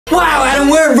Wow, Adam,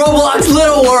 we're in Roblox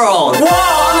Little World. Whoa,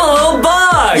 I'm a little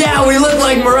bug. Yeah, we look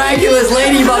like miraculous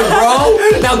ladybugs,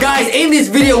 bro. Now, guys, in this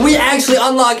video, we actually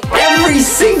unlock every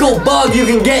single bug you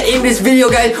can get in this video,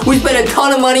 guys. We spent a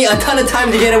ton of money, a ton of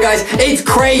time to get them, guys. It's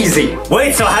crazy.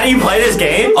 Wait, so how do you play this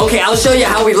game? Okay, I'll show you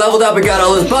how we leveled up and got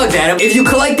all those bugs, Adam. If you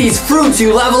collect these fruits,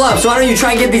 you level up. So why don't you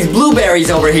try and get these blueberries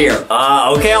over here?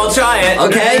 Okay, I'll try it.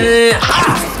 Okay.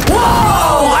 Whoa,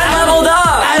 I leveled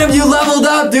up. Adam, you leveled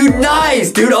up, dude.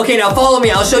 Nice, dude. Okay, now follow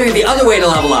me. I'll show you the other way to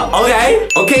level up. Okay.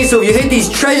 Okay, so if you hit these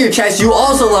treasure chests, you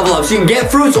also level up. So you can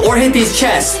get fruits or hit these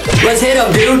chests. Let's hit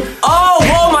them, dude. Oh,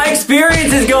 whoa, my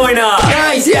experience is going up.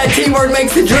 Nice, yeah, teamwork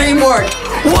makes the dream work.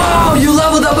 Whoa, you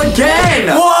leveled up again.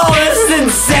 Whoa, this is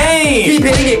insane. Keep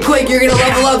hitting it quick. You're gonna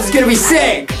level up. It's gonna be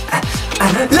sick.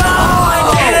 No,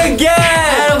 I did it again.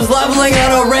 Adam's leveling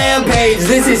on a rampage.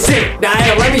 This is sick. Now,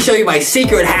 Adam, let me show you my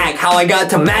secret hack, how I got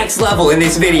to max level in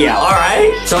this video. All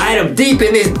right. So, Adam, deep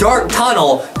in this dark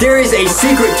tunnel, there is a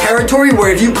secret territory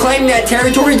where if you claim that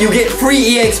territory, you get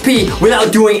free EXP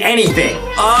without doing anything.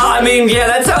 I mean, yeah,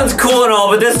 that sounds cool and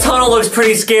all, but this tunnel looks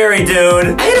pretty scary,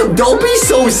 dude. Adam, don't be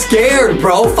so scared,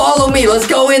 bro. Follow me. Let's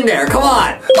go in there. Come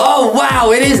on. Oh, wow.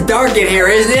 It is dark in here,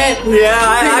 isn't it? Yeah,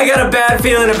 I got a bad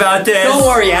feeling about this. Don't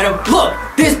worry, Adam. Look,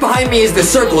 this behind me is the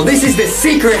circle. This is the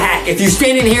secret hack. If you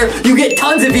stand in here, you get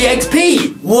tons of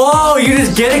EXP. Whoa, you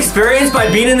just get experience by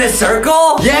being in this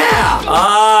circle? Yeah.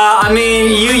 I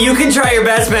mean, you can try your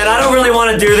best, man. I don't really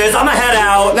want to do this. I'm gonna head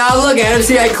out. Now look, Adam,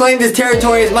 see, I claimed this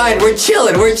territory as mine. We're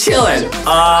chilling, we're chilling.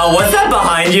 What's that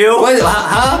behind you? What,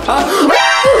 huh?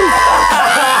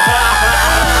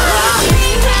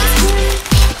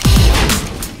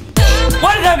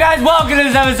 What is up, guys? Welcome to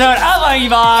this episode of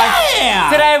LankyBox. Yeah!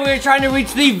 Today we're trying to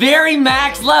reach the very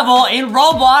max level in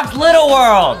Roblox Little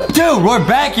World. Dude, we're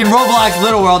back in Roblox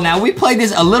Little World now. We played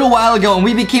this a little while ago and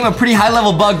we became a pretty high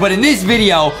level bug, but in this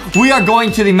video, we are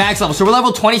going to the max level. So we're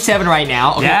level 27 right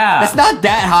now. Okay? Yeah. That's not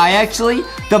that high, actually.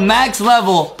 The max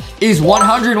level is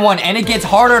 101 and it gets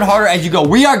harder and harder as you go.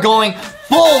 We are going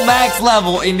full max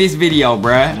level in this video,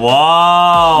 bruh.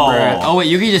 Whoa. Bruh. Oh, wait,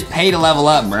 you can just pay to level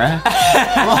up, bruh.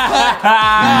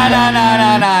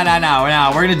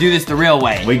 No. We're gonna do this the real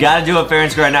way. We gotta do it fair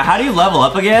and square. Now, how do you level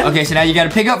up again? Okay, so now you gotta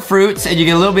pick up fruits and you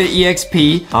get a little bit of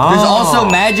EXP. Oh. There's also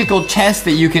magical chests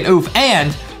that you can oof.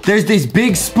 And there's this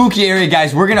big spooky area,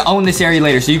 guys. We're gonna own this area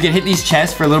later. So you can hit these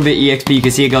chests for a little bit of EXP. You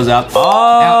can see it goes up.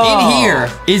 Oh. Now, in here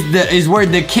is where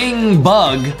the king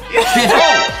bug stands.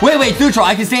 Oh, wait, neutral.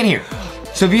 I can stand here.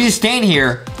 So if you just stand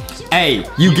here, hey,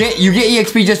 you get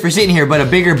EXP just for sitting here, but a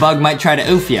bigger bug might try to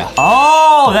oof you.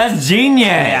 Oh, that's genius.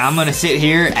 Yeah, I'm gonna sit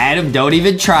here. Adam, don't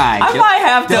even try. I might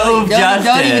have to oof Justin.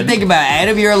 Don't even think about it.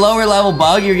 Adam, you're a lower level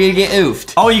bug. You're gonna get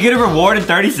oofed. Oh, you get a reward in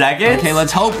 30 seconds? Okay,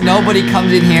 let's hope nobody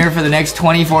comes in here for the next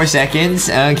 24 seconds,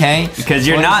 okay? Because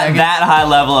you're not that high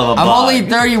level of a bug. I'm only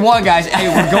 31, guys. Hey,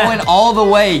 we're going all the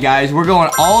way, guys. We're going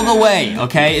all the way,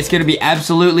 okay? It's gonna be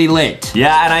absolutely lit.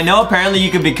 Yeah, and I know apparently you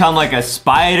can become like a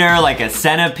spider, like a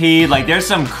centipede. Like there's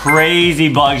some crazy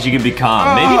bugs you can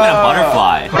become. Maybe even a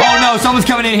butterfly. Oh no, someone's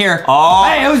coming in here. Oh.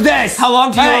 Hey, who's this? How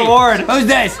long do you reward? Who's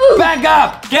this? Back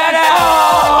up! Get out!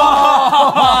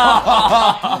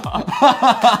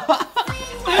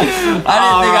 I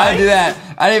didn't think I'd do that.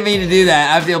 I didn't mean to do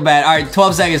that. I feel bad. All right,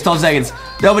 12 seconds.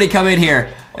 Nobody come in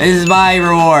here. This is my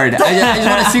reward. I just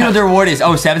want to see what the reward is.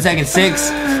 Oh, 7 seconds.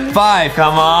 6, 5.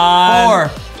 Come on.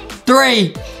 4,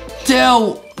 3, 2,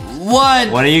 1.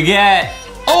 What do you get?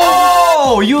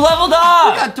 Oh, you leveled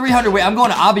up. We got 300. Wait, I'm going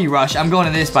to Obby Rush. I'm going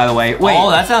to this, by the way. Wait. Oh,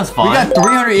 that sounds fun. We got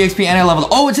 300 EXP and I leveled.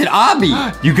 Oh, it's an Obby.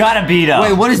 You gotta beat up.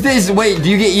 Wait, what is this? Wait, do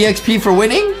you get EXP for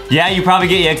winning? Yeah, you probably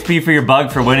get EXP for your bug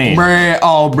for winning. Bruh,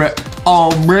 oh, bruh.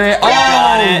 Oh, bruh. Oh,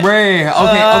 got it. Bruh.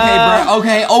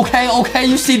 Okay.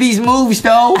 You see these moves,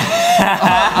 though?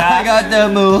 I got the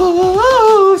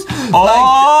moves.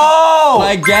 Oh!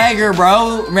 Like Gagger,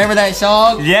 bro. Remember that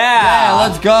song? Yeah.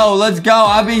 Let's go.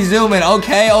 I'll be zooming.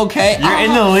 Okay. You're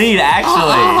in the lead,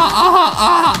 actually.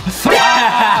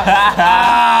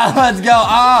 Let's go.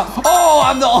 Oh,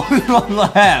 I'm the only one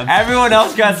left. Everyone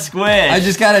else got squished. I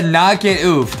just gotta not get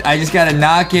oofed.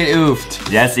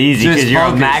 That's easy, because you're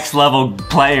a max level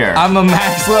player. I'm a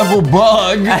max level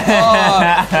bug.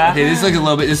 Okay, this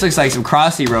looks like some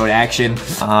Crossy Road action.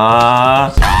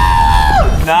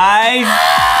 Nice.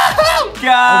 Go.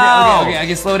 Okay, I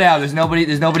can slow down. There's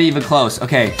nobody even close.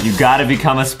 Okay. You gotta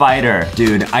become a spider.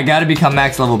 Dude, I gotta become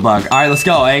max level bug. All right, let's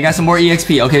go. I got some more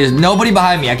EXP. Okay, there's nobody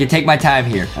behind me. I can take my time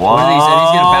here. Whoa. What are these? Are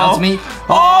these gonna bounce me?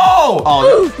 Oh!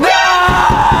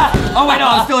 Oh, wait, no,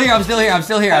 I'm still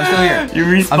here. You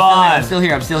respawn. I'm still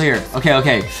here.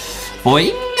 Okay.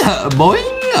 Boing.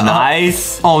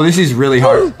 Nice. Oh, this is really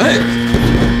hard.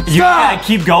 You gotta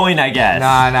keep going, I guess.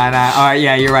 Nah. All right,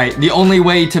 yeah, you're right. The only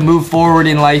way to move forward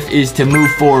in life is to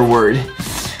move forward.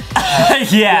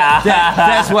 Yeah.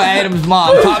 That's what Adam's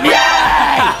mom taught me.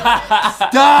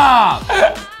 Stop!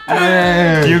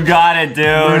 You got it,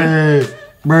 dude.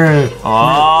 Bruh.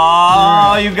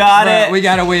 Oh, you got it. We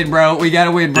gotta win, bro. We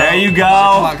gotta win, bro. There you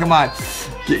go. Come on.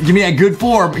 Give me that good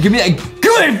form. Give me that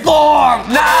good form.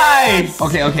 Nice.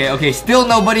 Okay. Still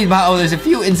nobody's behind. Oh, there's a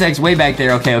few insects way back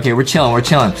there. Okay. We're chilling.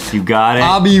 You got it.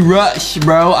 Obby rush,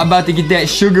 bro. I'm about to get that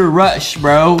sugar rush,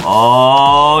 bro.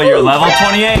 Oh, you're level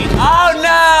 28. Oh,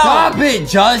 no. Stop it,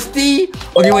 Justy.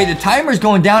 Okay, wait. The timer's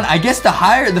going down. I guess the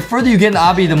further you get in the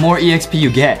obby, the more EXP you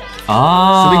get.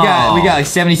 Oh. So we got like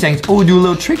 70 seconds. Oh, do a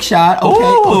little trick shot.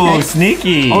 Okay.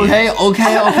 Sneaky. Okay.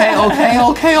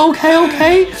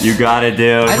 You got it,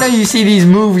 dude. I know you see these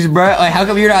moves, bro. Like, how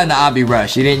come you're not in the obby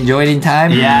rush? You didn't enjoy it in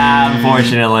time? Yeah,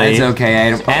 unfortunately. It's okay,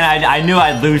 Adam. And I knew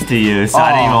I'd lose to you, so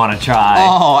I didn't even want to try.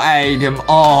 Oh, Adam.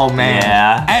 Oh, man.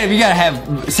 Yeah. Adam, you gotta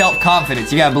have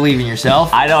self-confidence. You gotta believe in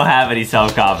yourself. I don't have any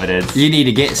self-confidence. You need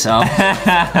to get some. You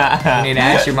need to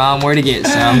ask your mom where to get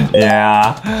some.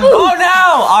 Yeah. Oh,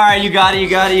 no. All right, you got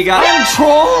it. I'm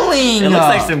trolling. It looks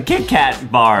like some Kit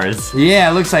Kat bars. Yeah,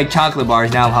 it looks like chocolate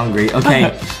bars. Now I'm hungry.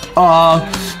 Okay.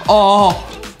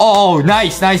 Oh,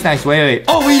 nice. Wait.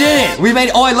 Oh, we did it. We made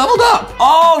it. Oh, I leveled up.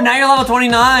 Oh, now you're level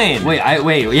 29.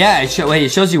 Wait. Yeah,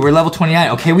 it shows you we're level 29.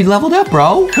 Okay, we leveled up,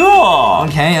 bro. Cool.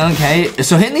 Okay.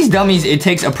 So hitting these dummies, it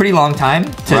takes a pretty long time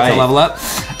to level up.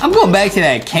 I'm going back to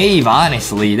that cave,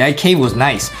 honestly. That cave was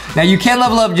nice. Now, you can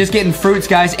level up just getting fruits,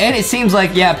 guys. And it seems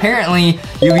like, yeah, apparently,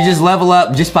 you can just level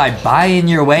up just by buying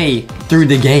your way through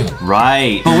the game.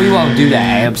 Right. But we won't do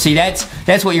that, Adam. See, that's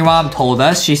what your mom told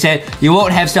us. She said, you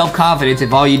won't have self-confidence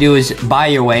if all you do is buy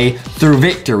your way through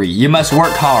victory. You must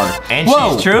work hard. And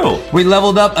she's true. We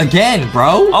leveled up again,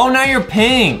 bro. Oh, now you're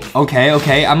pink.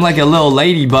 Okay. I'm like a little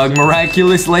ladybug,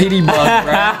 miraculous ladybug,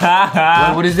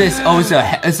 bro. What is this? Oh,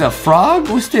 it's a frog?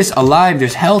 What's this? Alive,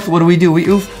 there's health. What do? We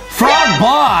oof. Frog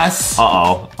boss!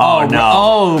 Uh-oh. Oh, no.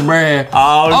 Oh, bruh.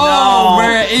 Oh, no. Oh,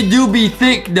 bruh. It do be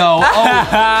thick, though.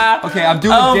 Oh. Okay, I'm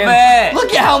doing damage.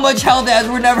 Look at how much health it has.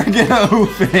 We're never gonna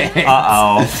oof it.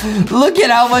 Uh-oh. Look at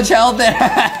how much health it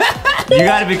has. You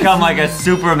gotta become like a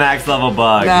super max level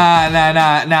bug.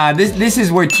 Nah. This is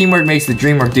where teamwork makes the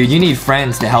dream work, dude. You need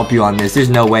friends to help you on this. There's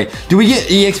no way. Do we get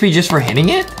EXP just for hitting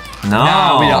it?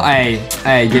 No, we don't.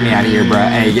 Hey, get me out of here, bro.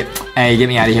 Hey, get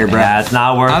me out of here, bro. Yeah, it's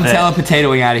not worth it. I'm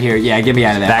telepotatoing out of here. Yeah, get me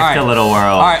out of there. Back to Little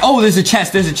World. All right. Oh, there's a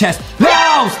chest.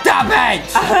 No, stop it.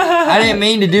 I didn't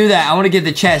mean to do that. I want to get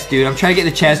the chest, dude. I'm trying to get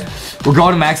the chest. We're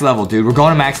going to max level, dude. We're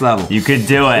going to max level. You could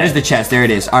do it. There's the chest. There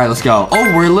it is. All right, let's go.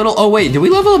 Oh, we're a little. Oh, wait. Did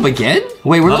we level up again?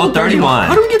 Wait, we're level 31.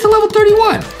 How do we get to level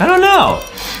 31? I don't know.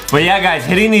 But yeah, guys,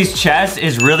 hitting these chests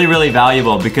is really, really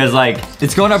valuable because, like,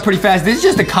 it's going up pretty fast. This is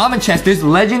just a common chest. There's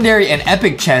legendary and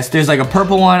epic chests. There's like a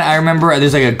purple one, I remember.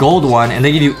 There's like a gold one, and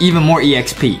they give you even more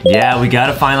EXP. Yeah, we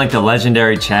gotta find like the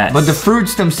legendary chest. But the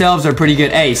fruits themselves are pretty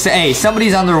good. Hey,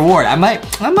 somebody's on the reward. I might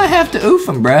have to oof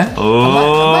them, bruh.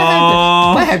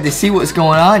 Oh. I might have to see what's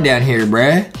going on down here,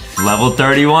 bruh. Level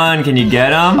 31, can you get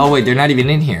them? Oh wait, they're not even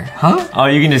in here, huh? Oh,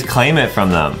 you can just claim it from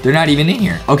them. They're not even in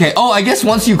here. Okay. Oh, I guess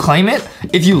once you claim it,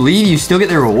 if you leave, you still get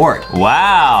the reward.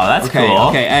 Wow, that's cool.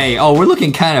 Okay. Hey, oh, we're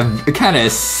looking kind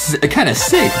of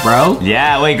sick, bro.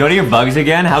 Yeah. Wait, go to your bugs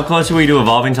again. How close are we to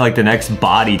evolving to like the next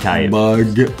body type?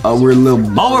 Bug. Oh, we're a little.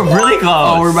 Oh, we're really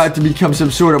close. Oh, we're about to become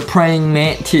some sort of praying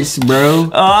mantis, bro.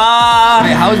 Wait,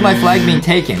 Ah. how is my flag being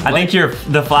taken? I think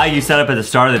the flag you set up at the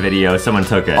start of the video, someone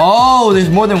took it. Oh, there's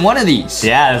more than one of these.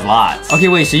 Yeah, there's lots. Okay,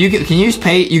 wait. So you can you just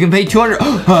pay? You can pay 200.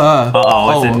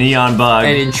 Uh-oh, it's a neon bug.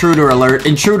 And intruder alert.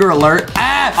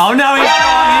 Ah! Oh no, he's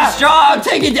strong. I'm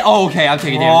taking. Oh, okay, I'm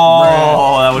taking damage.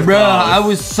 Oh, that was Bruh, close. I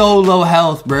was so low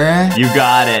health, bruh. You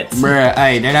got it. Bruh,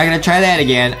 hey, they're not gonna try that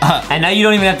again. And now you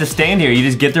don't even have to stand here. You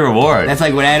just get the reward. That's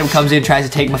like when Adam comes in and tries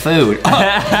to take my food.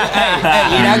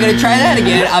 Hey, you're not gonna try that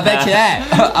again. I'll bet you that.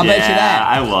 I'll bet you that.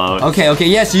 I won't. Okay,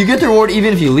 yeah, so you get the reward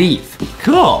even if you leave.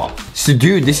 Cool. So,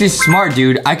 dude, this is smart,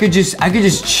 dude. I could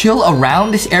just chill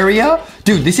around this area.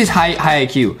 Dude, this is high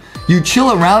IQ. You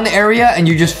chill around the area and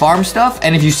you just farm stuff,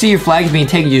 and if you see your flags being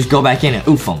taken, you just go back in and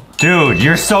oof them. Dude,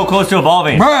 you're so close to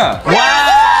evolving. Bruh.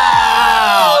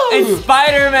 Wow! it's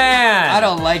Spider-Man. I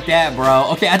don't like that,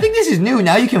 bro. Okay, I think this is new.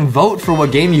 Now you can vote for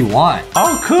what game you want.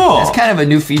 Oh, cool. That's kind of a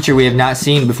new feature we have not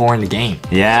seen before in the game.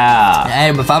 Yeah.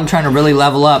 And if I'm trying to really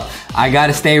level up, I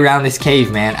gotta stay around this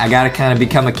cave, man. I gotta kind of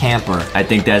become a camper. I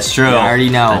think that's true. I already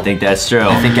know. I think that's true.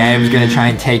 I think Adam's gonna try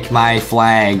and take my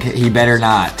flag. He better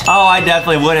not. Oh, I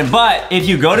definitely wouldn't. But if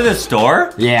you go to the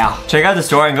store, Yeah. check out the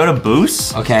store and go to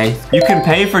boosts. Okay. You can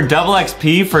pay for double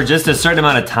XP for just a certain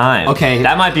amount of time. Okay.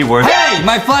 That might be worth it. Hey,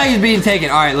 my flag is being taken.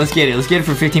 All right, let's get it. Let's get it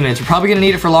for 15 minutes. We're probably gonna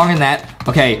need it for longer than that.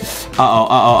 Okay.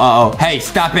 Uh-oh. Hey,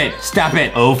 stop it. Stop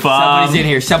it. Somebody's in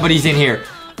here. Somebody's in here.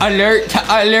 Alert.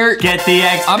 Alert. Get the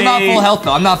XP. I'm not full health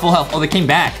though. I'm not full health. Oh, they came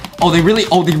back. Oh, they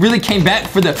really came back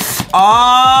for the.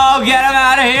 Oh, get him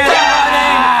out of here.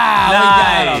 We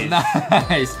got him.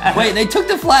 Nice. Wait, they took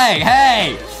the flag.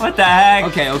 Hey. What the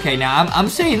heck? Okay. Now I'm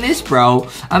saying this, bro.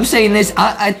 I'm saying this.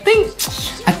 I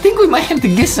think we might have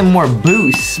to get some more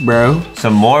boosts, bro.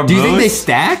 Some more boosts? Do you think they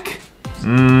stack?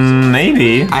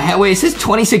 Maybe. Wait, it says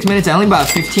 26 minutes. I only bought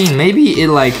 15. Maybe it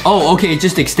like. Oh, okay. It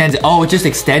just extends it. Oh, it just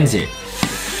extends it.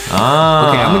 Oh.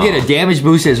 Okay, I'm gonna get a damage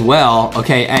boost as well.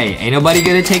 Okay, hey, ain't nobody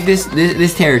gonna take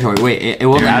this territory. Wait, it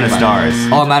won't. You're out of stars.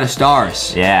 Oh, I'm out of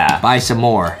stars. Yeah. Buy some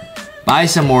more. Buy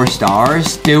some more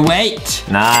stars. Do wait.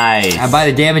 Nice. I buy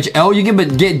the damage. Oh, you can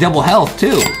get double health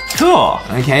too. Cool.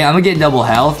 Okay, I'm gonna get double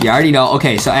health. You already know.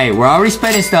 Okay, so hey, we're already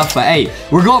spending stuff, but hey,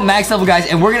 we're going max level, guys,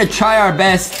 and we're gonna try our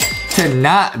best to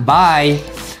not buy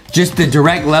just the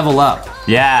direct level up.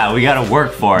 Yeah, we gotta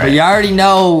work for it. But you already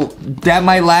know that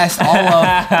might last all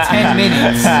of 10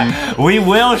 minutes. We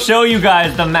will show you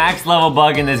guys the max level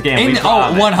bug in this game.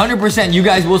 Oh, 100%. You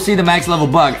guys will see the max level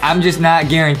bug. I'm just not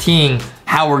guaranteeing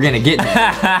how we're gonna get there.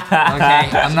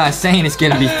 Okay? I'm not saying it's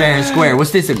gonna be fair and square.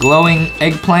 What's this, a glowing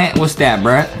eggplant? What's that,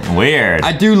 bruh? Weird.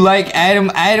 I do like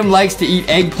Adam. Adam likes to eat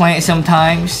eggplant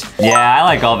sometimes. Yeah, I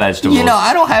like all vegetables. You know,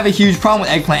 I don't have a huge problem with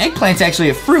eggplant. Eggplant's actually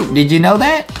a fruit. Did you know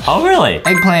that? Oh, really?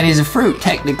 Eggplant is a fruit,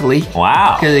 technically.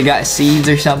 Wow. Because it got seeds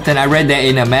or something. I read that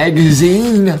in a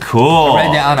magazine. Cool. I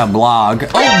read that on a blog.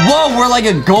 Oh, whoa, we're like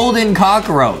a golden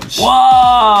cockroach.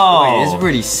 Whoa. Wait, this is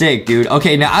pretty sick, dude.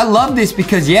 Okay, now I love this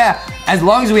because, yeah, as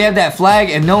long as we have that flag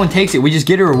and no one takes it, we just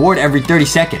get a reward every 30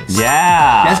 seconds.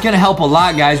 Yeah. That's gonna help a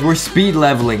lot, guys. We're speed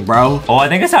leveling, bro. Oh, I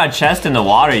think I saw a chest in the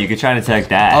water. You could try to take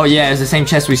that. Oh, yeah, it's the same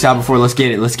chest we saw before. Let's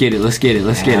get it. Let's get it.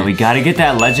 We gotta get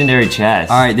that legendary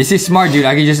chest. All right, this is smart, dude.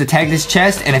 I can just attack this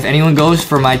chest, and if anyone goes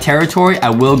for my territory, I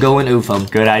will go and oof them.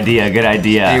 Good idea.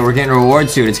 Hey, we're getting a reward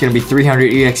soon. It's gonna be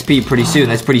 300 EXP pretty soon.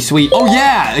 That's pretty sweet. Oh,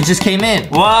 yeah, it just came in.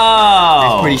 Whoa.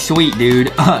 That's pretty sweet,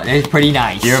 dude. That's pretty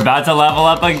nice. You're about to level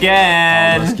up again.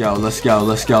 Oh, let's go.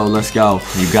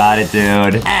 You got it,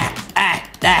 dude.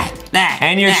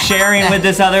 And you're sharing with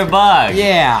this other bug.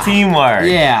 Yeah. Teamwork.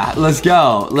 Yeah, let's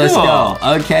go.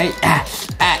 Okay.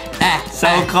 So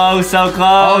close.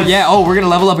 Oh, yeah. Oh, we're gonna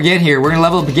level up again here.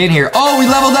 Oh, we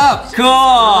leveled up.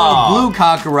 Cool. Blue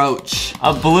cockroach.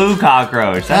 A blue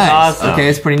cockroach. That's Nice. awesome. Okay,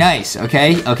 that's pretty nice.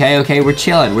 Okay. We're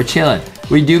chilling.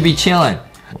 We do be chilling.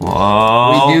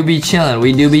 Whoa. We do be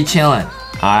chilling.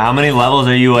 How many levels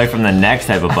are you away from the next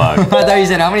type of bug? I thought you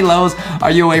said, how many levels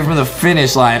are you away from the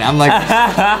finish line? I'm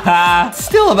like,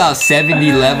 still about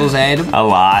 70 levels, Adam. A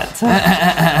lot. All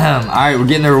right, we're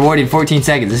getting the reward in 14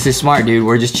 seconds. This is smart, dude.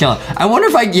 We're just chilling. I wonder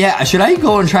if should I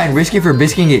go and try and risk it for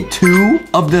Biscuit and get 2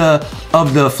 of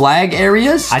the flag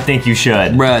areas? I think you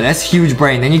should. Bruh, that's huge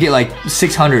brain. Then you get like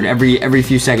 600 every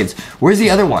few seconds. Where's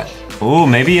the other one? Ooh,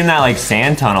 maybe in that like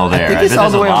sand tunnel there. I think it's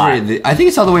all the way over. I think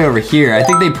it's all the way over here. I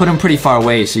think they put them pretty far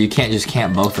away, so you can't just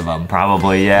camp both of them.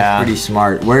 Probably, yeah. That's pretty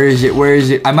smart. Where is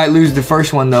it? I might lose the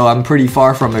first one though. I'm pretty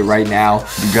far from it right now.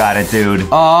 You got it, dude.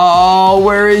 Oh,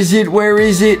 where is it?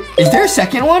 Is there a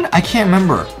second one? I can't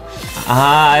remember.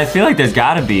 I feel like there's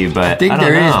gotta be, but I think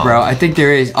there is, bro. I think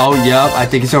there is. Oh, yup. I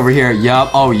think it's over here. Yup.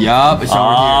 Oh, yup. It's over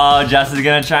here. Oh, Justin's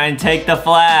gonna try and take the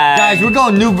flag. Guys, we're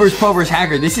going noob versus pro versus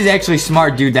hacker. This is actually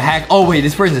smart, dude. The hack. Oh, wait.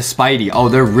 This person's a Spidey. Oh,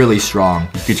 they're really strong.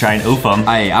 You could try and oof them.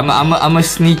 Hey, I'm gonna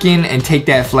sneak in and take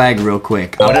that flag real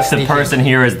quick. What if the person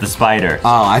here is the spider?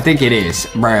 Oh, I think it is,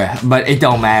 bruh. But it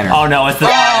don't matter. Oh, no. It's the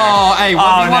spider. Oh, hey,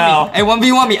 1v1 me. Hey,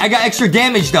 1v1 me. I got extra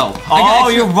damage, though.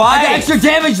 You're right. I got extra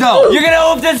damage, though. You're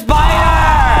gonna oof the spider.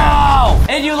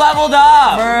 And you leveled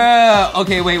up! Bruh.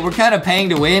 Okay, wait, we're kind of paying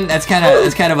to win. That's kind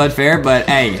of unfair, but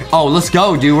hey. Oh, let's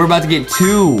go, dude. We're about to get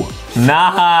 2.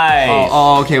 Nice.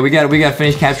 Oh, okay. We got to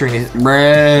finish capturing this.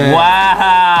 Bruh.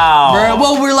 Wow. Bruh.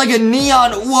 Whoa, we're like like a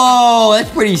neon. Whoa, that's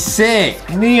pretty sick.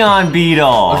 Neon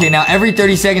beetle. Okay, now every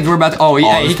 30 seconds we're about to. Oh,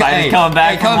 hey, he's coming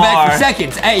back. Hey, coming back for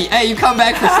seconds. Hey, you come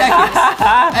back for seconds.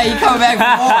 Hey, you coming back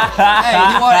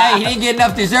for more. Hey, he didn't get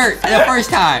enough dessert the first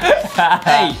time.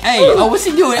 Hey, oh, what's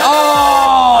he doing?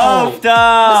 Oh, let's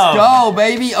go,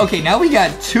 baby. Okay, now we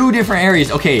got 2 different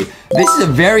areas. Okay, this is a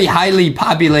very highly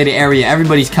populated area.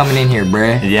 Everybody's coming in here,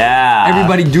 bruh. Yeah.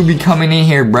 Everybody do be coming in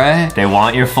here, bruh. They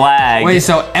want your flag. Wait,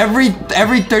 so every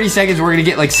 30 seconds we're gonna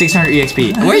get like 600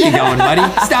 EXP. Where you going, buddy?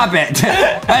 Stop it.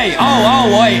 Hey,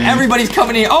 wait, everybody's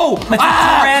coming in. Oh,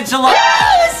 tarantula.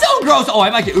 It's so gross. Oh, I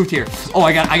might get oofed here. Oh,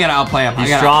 I gotta outplay him.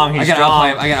 He's strong. I gotta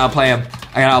outplay him.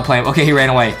 Okay, he ran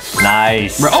away.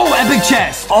 Nice. Oh, epic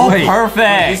chest. Oh,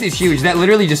 perfect. This is huge. That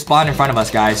literally just spawned in front of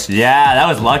us, guys. Yeah, that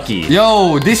was lucky.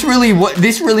 Yo, this really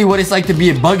what it's like to be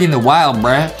a bug in the wild,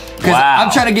 bruh. Because I'm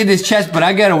trying to get this chest, but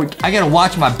I gotta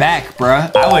watch my back,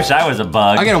 bruh. I wish I was a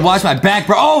bug. I gotta watch my back,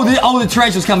 bro. Oh, the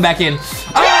tarantula's coming back in.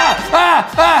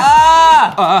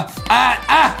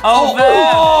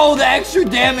 Oh, the extra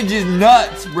damage is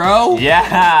nuts, bro.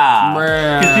 Yeah.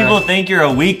 Because people think you're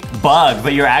a weak bug,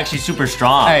 but you're actually super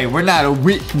strong. Hey, we're not a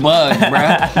weak bug,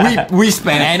 bro. we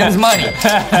spend Adam's money.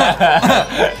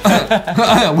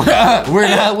 We're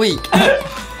not weak.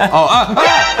 He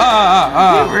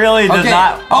really does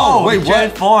not. Oh, wait, what?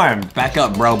 Transformed. Back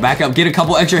up, bro. Back up. Get a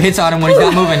couple extra hits on him when he's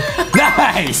not moving.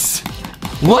 Nice.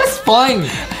 What's fun?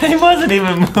 He wasn't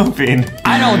even moving.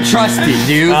 I don't trust it,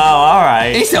 dude. Oh, all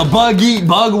right. It's a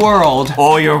bug-eat-bug world.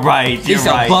 Oh, you're right. It's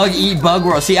a bug-eat-bug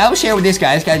world. See, I was sharing with this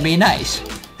guy. This guy's being nice.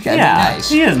 This guy's being nice.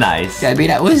 He is nice. Gotta be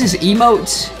nice. What is this?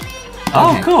 Emotes?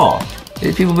 Oh, cool.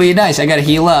 People being nice. I gotta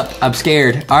heal up. I'm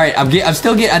scared. All right, I think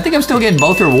I'm still getting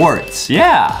both rewards.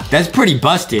 Yeah. That's pretty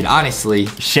busted, honestly.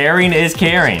 Sharing is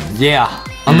caring. Yeah.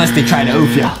 Unless they try to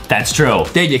oof you. That's true.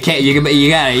 Then you can't. You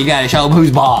gotta show them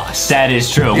who's boss. That is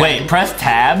true. Wait, press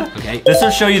tab. Okay. This will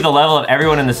show you the level of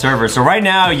everyone in the server. So right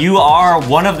now you are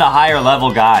one of the higher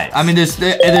level guys. I mean, there's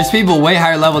people way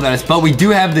higher level than us, but we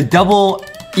do have the double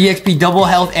EXP, double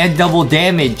health, and double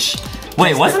damage.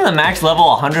 Wait, wasn't the max level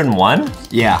 101?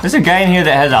 Yeah. There's a guy in here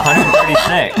that has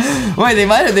 136. Wait, they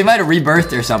might have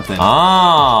rebirthed or something. Oh.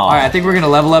 All right, I think we're gonna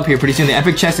level up here pretty soon. The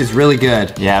epic chest is really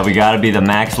good. Yeah, we gotta be the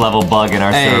max level bug in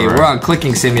our server. Hey, we're on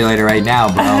clicking simulator right now,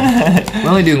 bro. We're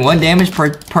only doing 1 damage per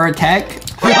attack.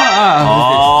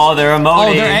 Oh, they're emoting.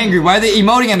 Oh, they're angry. Why are they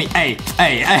emoting at me? Hey,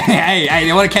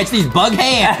 they want to catch these bug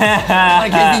hands. They want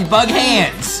to catch these bug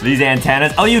hands. These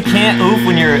antennas. Oh, you can't oof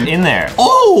when you're in there.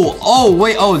 Oh,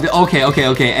 wait. Oh, okay.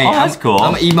 Hey, that's cool.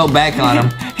 I'm gonna emote back on him.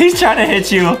 He's trying to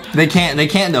hit you. They can't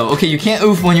though. Okay, you can't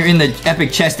oof when you're in the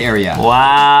epic chest area.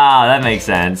 Wow, that makes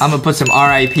sense. I'm gonna put some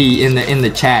RIP in the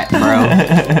chat, bro.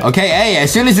 Okay, hey,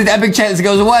 as soon as the epic chest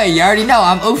goes away, you already know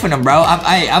I'm oofing him, bro.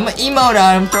 I'm gonna emote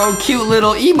on him, throw a cute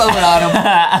little emote on him.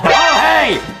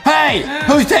 Oh, hey,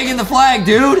 who's taking the flag,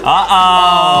 dude?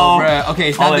 Uh-oh. Bruh. Okay,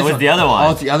 it's not it was the other one.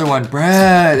 Oh, it's the other one.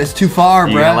 Bruh, that's too far,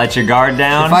 bruh. You gotta let your guard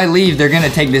down? If I leave, they're gonna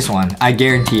take this one. I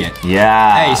guarantee it.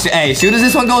 Yeah. Hey, as soon as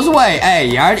this one goes away,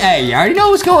 you already know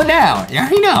what's going down. You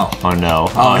already know. Oh, no.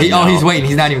 Oh, he's waiting.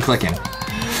 He's not even clicking.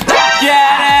 Get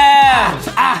him!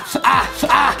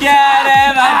 Get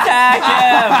him! Attack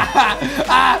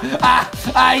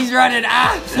him! He's running.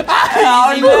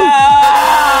 Oh,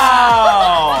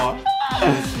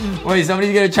 no! Wait,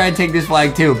 somebody's gonna try and take this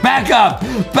flag too. Back up!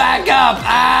 Back up!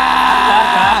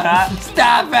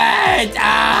 Stop it!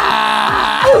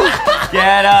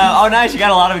 Get him! Oh, nice. You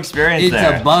got a lot of experience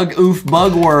there. It's a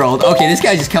bug world. Okay, this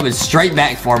guy's just coming straight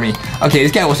back for me. Okay,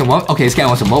 this guy wants some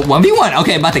 1v1.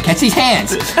 Okay, I'm about to catch these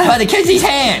hands. These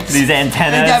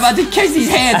antennas. This guy about to catch these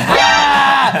hands.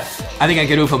 I think I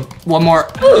could oof him. One more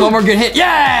good hit.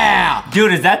 Yeah!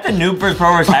 Dude, is that the noob versus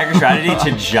pro versus hacker strategy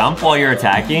to jump while you're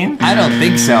attacking? I don't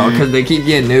think so, because they keep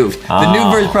getting noobed. The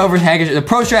noob versus pro versus hacker. The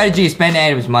pro strategy is spend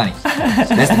Adam's money.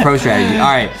 That's the pro strategy.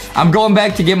 All right, I'm going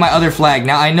back to get my other flag.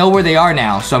 Now I know where they are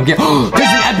now, so I'm getting. There's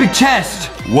an epic chest.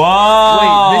 Whoa!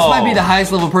 Wait, this might be the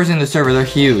highest level person in the server. They're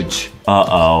huge.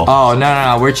 Uh-oh. Oh,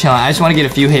 no, we're chilling. I just want to get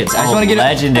a few hits. I just want to get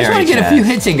a few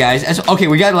hits in, guys. Okay,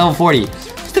 we got level 40.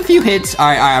 Just a few hits. All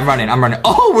right, I'm running.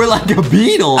 Oh, we're like a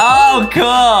beetle. Oh,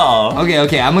 cool.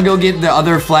 Okay, I'm gonna go get the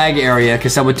other flag area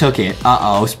because someone took it.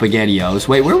 Uh-oh, SpaghettiOs.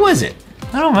 Wait, where was it?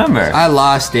 I don't remember. I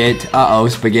lost it. Uh-oh,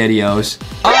 SpaghettiOs.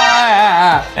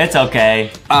 It's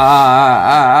okay.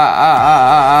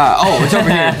 Oh, it's over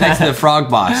here next to the frog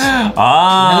boss.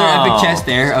 Another epic chest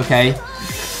there. Okay.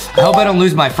 I hope I don't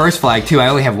lose my first flag, too. I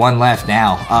only have one left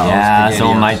now. Uh-oh, Yeah, SpaghettiOs.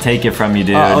 someone might take it from you,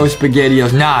 dude. Uh-oh,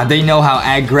 SpaghettiOs. Nah, they know how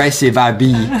aggressive I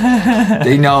be.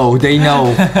 They know,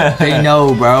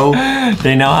 bro.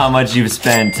 They know how much you've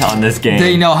spent on this game.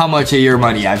 They know how much of your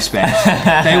money I've spent.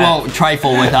 They won't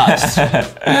trifle with us.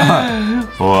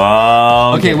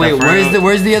 Whoa. Okay, wait,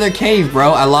 where's the other cave,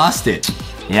 bro? I lost it.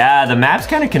 Yeah, the map's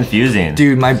kind of confusing.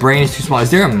 Dude, Dude, my brain is too small. Is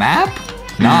there a map?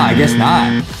 Nah, I guess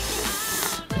not.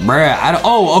 Bruh, I don't.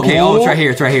 Oh, okay. Oh, it's right here.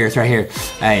 It's right here. It's right here.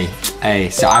 Hey.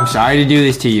 So I'm sorry to do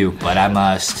this to you, but I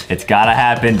must. it's gotta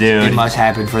happen, dude. It must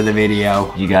happen for the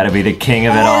video. You gotta be the king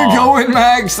of it all. We're going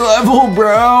max level,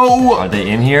 bro. Are they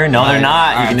in here? No, they're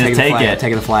not. You can just take it.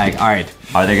 Take the flag. All right.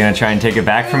 Are they gonna try and take it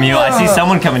back from you? I see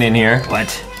someone coming in here.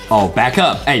 What? Oh, back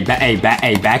up. Hey, back up.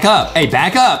 Hey, back up. Hey,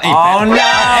 Oh, no.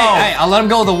 Hey, I'll let them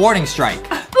go with a warning strike.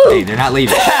 Hey, they're not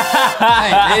leaving.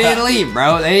 Hey, they didn't leave,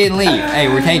 bro. They didn't leave. Hey,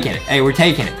 we're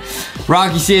taking it.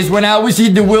 Rocky says, when I was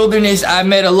in the wilderness, I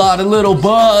met a lot of little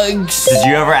bugs. Did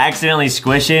you ever accidentally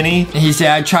squish any? He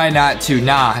said, I try not to.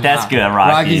 Nah. That's good,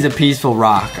 Rocky. Rocky's a peaceful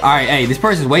rock. All right, hey, this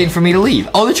person's waiting for me to leave.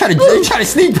 Oh, they're trying to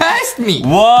sneak past me.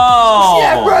 Whoa.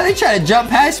 Yeah, bro, they try to jump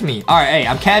past me. All right, hey,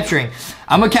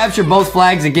 I'm gonna capture both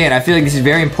flags again. I feel like this is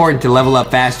very important to level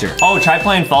up faster. Oh, try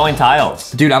playing falling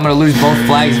tiles. Dude, I'm gonna lose both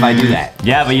flags if I do that.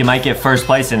 Yeah, but you might get first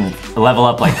place and level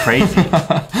up like crazy.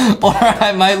 Or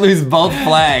I might lose both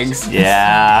flags.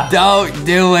 Yeah. Don't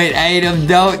do it, Adam.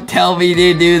 Don't tell me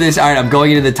to do this. All right, I'm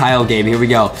going into the tile game. Here we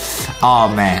go. Oh,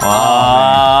 man.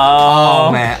 Oh.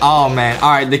 Oh, man.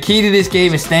 All right, the key to this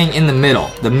game is staying in the middle.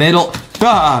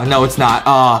 No, it's not.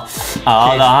 Oh,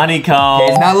 the honeycomb.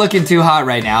 It's not looking too hot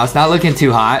right now. It's not looking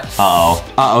too hot. Uh-oh.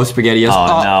 Uh-oh, SpaghettiOs.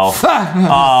 Oh, no.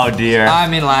 Oh, dear.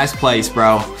 I'm in last place,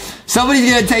 bro.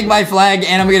 Somebody's gonna take my flag,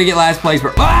 and I'm gonna get last place,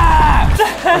 bro.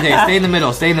 Okay, stay in the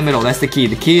middle. That's the key.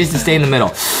 The key is to stay in the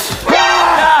middle.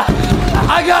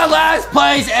 I got last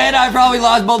place, and I probably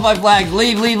lost both my flags.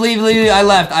 Leave. I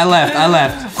left. All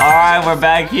right, we're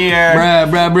back here.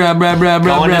 Bruh.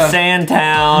 Going to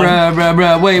Sandtown.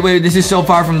 Bruh. Wait, this is so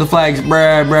far from the flags.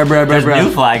 Bruh. There's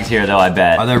new flags here, though, I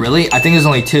bet. Are there really? I think there's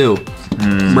only 2.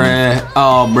 Bruh.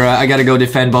 Oh, bruh. I gotta go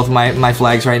defend both of my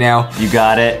flags right now. You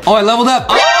got it. Oh, I leveled up.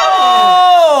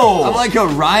 Oh! I'm like a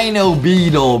rhino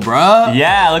beetle, bruh.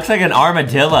 Yeah, it looks like an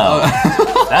armadillo.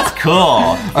 That's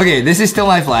cool. Okay, this is still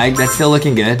my flag. That's still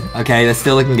looking good. Okay, that's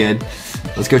still looking good.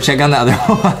 Let's go check on the other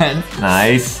one.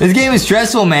 Nice. This game is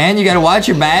stressful, man. You gotta watch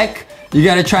your back. You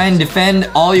gotta try and defend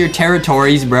all your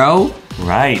territories, bro.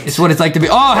 Right. It's what it's like to be.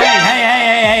 Oh,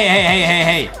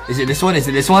 hey. Is it this one?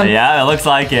 Yeah, it looks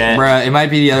like it. Bruh, it might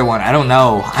be the other one. I don't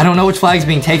know. I don't know which flag's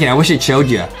being taken. I wish it showed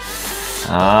you.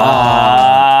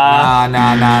 Nah.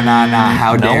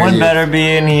 How dare you? No one better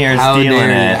be in here stealing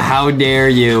it. How dare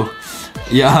you?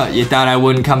 Yeah, you thought I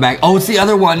wouldn't come back. Oh, it's the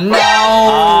other one. No.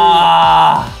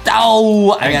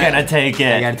 Oh, I'm gonna take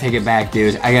it. I gotta take it back,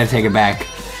 dude. I gotta take it back.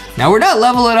 Now, we're not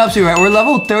leveling up to, right? We're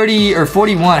level 30 or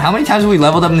 41. How many times have we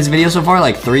leveled up in this video so far?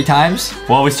 Like 3 times?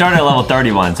 Well, we started at level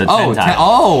 31, so 10 times.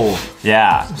 Oh.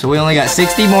 Yeah. So we only got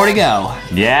 60 more to go.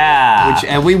 Yeah.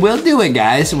 And we will do it,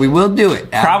 guys. We will do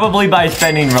it. Probably by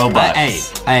spending Robux.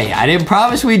 Hey, I didn't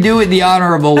promise we'd do it the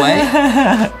honorable way,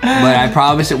 but I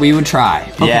promised that we would try.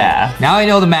 Okay. Yeah. Now I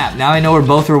know the map. Now I know where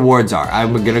both rewards are.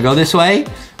 I'm gonna go this way.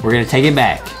 We're gonna take it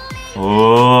back.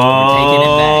 We're taking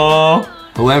it back.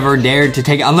 Whoever dared to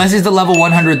take it, unless it's the level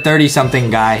 130 something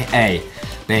guy, hey,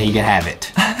 then he can have it.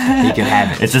 He can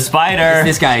have it. It's a spider. It's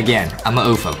this guy again. I'm gonna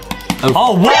oof him. Oof.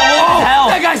 Oh, what the hell?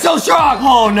 That guy's so strong.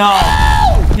 Oh, no.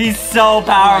 He's so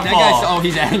powerful.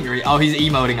 He's angry. Oh, he's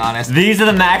emoting on us. These are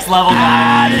the max level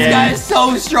guys. This guy is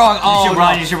so strong. Oh,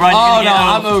 you should run. Oh, no,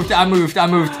 I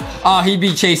moved. Oh, he'd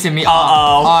be chasing me.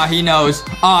 Oh, he knows.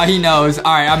 All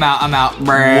right, I'm out.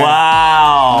 Brr.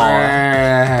 Wow.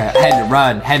 Brr.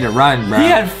 Had to run, bro. He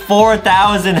had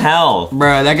 4,000 health.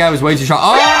 Bro, that guy was way too strong.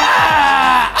 Oh! Ew.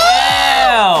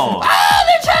 Oh,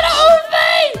 they're trying to oof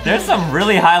me! There's some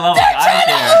really high level guys They're trying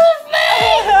to oof me!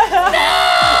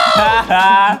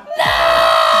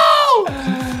 No!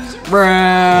 Bro.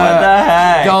 What the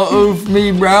heck? Don't oof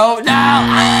me, bro. No!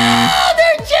 Oh,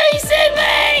 they're chasing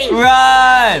me!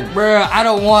 Run! Bro, I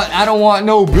don't want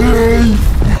no beef.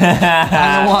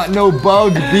 I don't want no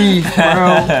bug beef,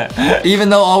 bro. Even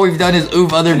though all we've done is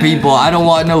oof other people, I don't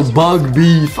want no bug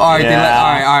beef. All right,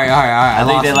 Yeah. all right. I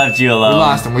think they left you alone.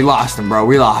 We lost him, bro.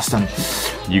 We lost him.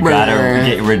 You gotta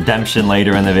get redemption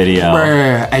later in the video.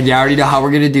 And you already know how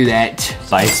we're gonna do that.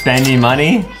 By spending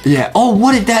money? Yeah. Oh,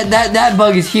 what is that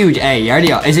bug is huge. Hey, you already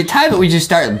know. Is it time that we just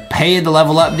start paying to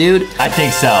level up, dude? I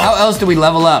think so. How else do we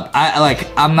level up?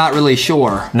 I'm not really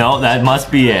sure. No, that must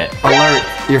be it. Alert,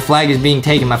 your flag is being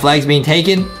taken. My flag's being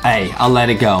taken. Hey, I'll let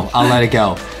it go. I'll let it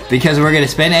go. Because we're gonna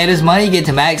spend Ada's money, get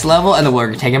to max level, and then we're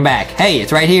gonna take him back. Hey,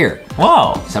 it's right here.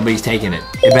 Whoa. Somebody's taking it.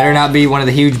 It better not be one of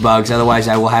the huge bugs, otherwise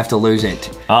I will have to lose it.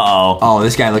 Uh-oh. Oh,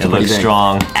 this guy looks pretty big.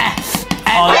 Strong.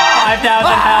 Oh,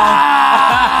 5,000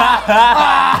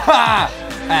 health.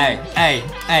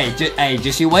 Hey,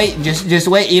 just you wait. Just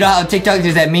wait. You know how TikTok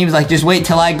does that memes like, just wait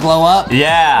till I glow up?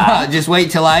 Yeah. Just wait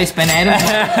till I spend Adam. All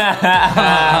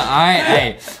right,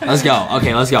 hey, let's go.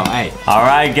 Okay, let's go. Hey. All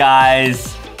right,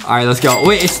 guys. All right, let's go.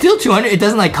 Wait, it's still 200. It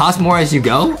doesn't like cost more as you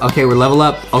go. Okay, we're level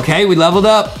up. Okay, we leveled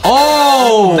up.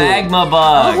 Oh, magma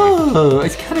bug. Oh,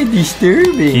 it's kind of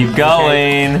disturbing. Keep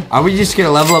going. Okay. Are we just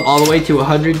gonna level up all the way to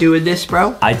 100 doing this,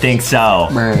 bro? I think so.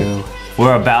 Bro.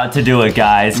 We're about to do it,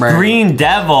 guys. Bro. Green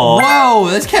Devil. Whoa,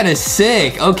 that's kind of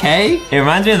sick. Okay. It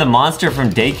reminds me of the monster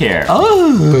from Daycare.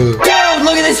 Oh. Dude,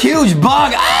 look at this huge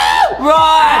bug. Ah!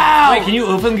 Right. Wait, can you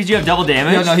oof him because you have double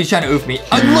damage? No, he's trying to oof me.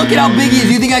 Look at how big he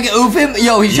is. You think I can oof him?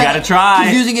 Yo, he's gotta try.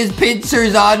 He's using his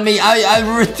pincers on me. I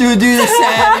do the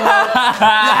sad.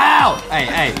 Ow!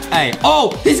 Hey.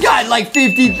 Oh, he's got like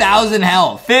 50,000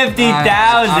 health.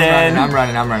 50,000. I'm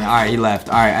running. All right, he left.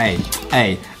 All right,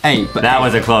 hey. But that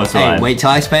was a close one. Hey, wait till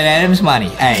I spend Adam's money.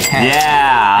 Hey. Yeah.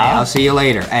 Hey, I'll see you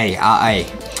later. Hey,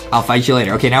 I'll fight you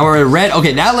later. Okay, now we're red.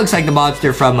 Okay, that looks like the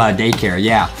monster from Daycare.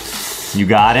 Yeah. You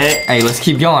got it? Hey, let's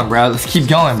keep going, bro.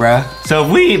 So if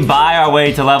we buy our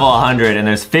way to level 100 and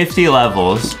there's 50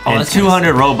 levels and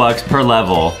 200 Robux per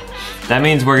level, that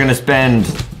means we're gonna spend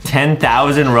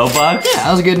 10,000 Robux? Yeah,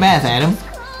 that was a good math, Adam.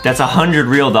 That's 100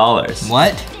 real dollars.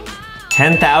 What?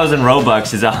 10,000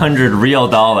 Robux is 100 real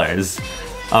dollars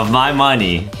of my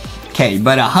money. Okay,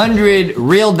 but 100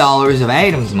 real dollars of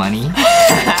Adam's money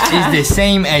is the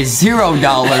same as $0 of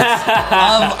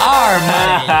our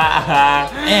money.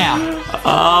 Yeah.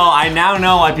 Oh, I now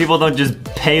know why people don't just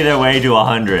pay their way to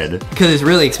 100. Because it's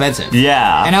really expensive.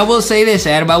 Yeah. And I will say this,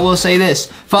 Adam,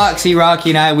 Foxy, Rocky,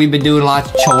 and I, we've been doing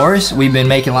lots of chores. We've been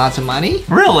making lots of money.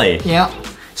 Really? Yeah.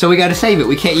 So we gotta save it.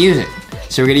 We can't use it.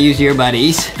 So we're gonna use your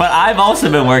buddies. But I've also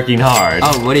been working hard.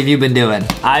 Oh, what have you been doing?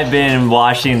 I've been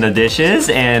washing the dishes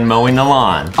and mowing the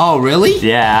lawn. Oh, really?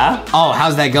 Yeah. Oh,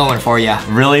 how's that going for you?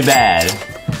 Really bad.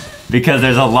 Because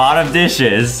there's a lot of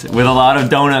dishes with a lot of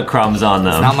donut crumbs on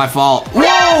them. It's not my fault.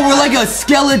 Whoa, we're like a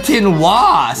skeleton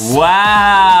wasp.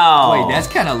 Wow. Wait, that's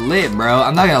kind of lit, bro.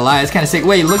 I'm not gonna lie, it's kind of sick.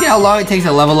 Wait, look at how long it takes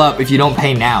to level up if you don't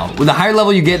pay now. With the higher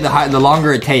level you get, the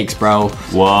longer it takes, bro.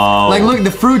 Whoa. Like, look,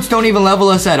 the fruits don't even level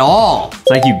us at all. It's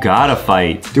like you gotta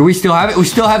fight. Do we still have it? We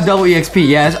still have double EXP,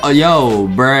 yes. Oh, yo,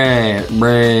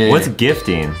 bruh. What's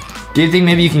gifting? Gifting,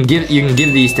 maybe you can give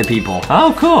these to people.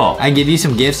 Oh, cool. I give you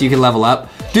some gifts, you can level up.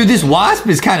 Dude, this wasp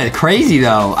is kind of crazy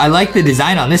though. I like the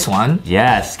design on this one.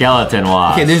 Yeah, skeleton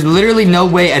wasp. Okay, there's literally no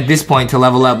way at this point to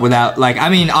level up without, like, I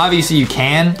mean, obviously you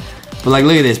can, but like,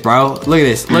 look at this, bro. Look at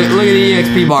this. Look at the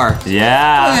EXP bar.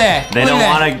 Yeah. Look at that. They don't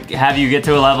want to have you get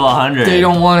to a level 100. They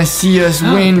don't want to see us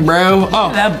win, bro.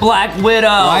 Oh, that Black Widow.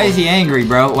 Why is he angry,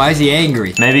 bro? Why is he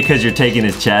angry? Maybe because you're taking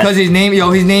his chest. Because his name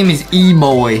is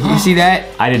E-Boy. You see that?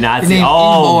 I did not his see. Name's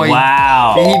Oh, E-Boy.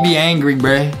 wow. He'd be angry,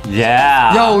 bro.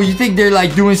 Yeah. Yo, you think they're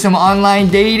like doing some online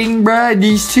dating, bro?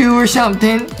 These two or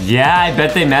something? Yeah, I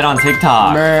bet they met on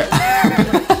TikTok. Bruh.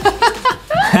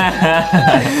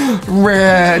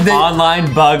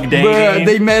 Online bug dating. Bruh,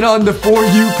 they met on the For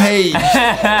You page.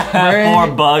 For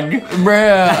bug.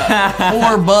 Bruh.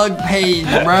 For bug page,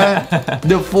 bruh.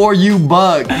 The For You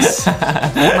bugs.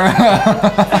 Bruh.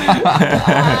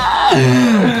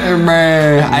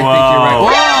 Bruh. I think you're right.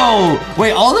 Whoa!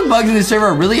 Wait, all the bugs in the server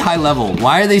are really high level.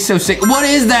 Why are they so sick? What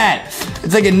is that?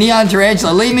 It's like a neon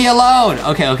tarantula. Leave me alone.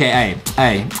 Okay,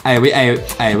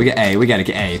 we gotta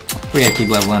keep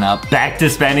leveling up. Back to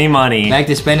spending money. Back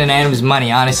to spending Adam's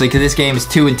money, honestly, because this game is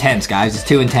too intense, guys. It's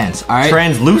too intense. All right.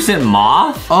 Translucent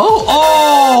moth? Oh!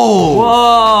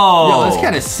 Whoa! Yo, that's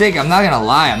kind of sick. I'm not gonna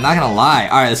lie.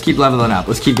 All right, let's keep leveling up.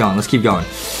 Let's keep going. All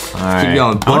right. Keep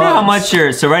going. I wonder how much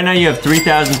so right now you have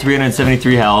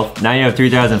 3,373 health. Now you have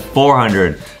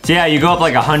 3,400. So yeah, you go up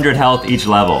like 100 health each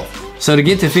level. So to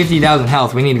get to 50,000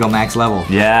 health, we need to go max level.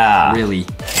 Yeah. Really.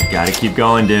 Gotta keep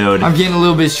going, dude. I'm getting a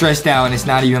little bit stressed out, and it's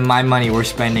not even my money we're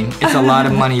spending. It's a lot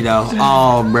of money, though.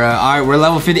 Oh, bro. All right, we're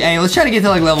level 50. Hey, let's try to get to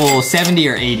like level 70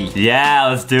 or 80. Yeah,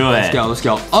 let's do it. Let's go, let's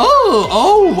go.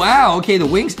 Oh, wow. Okay, the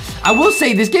wings. I will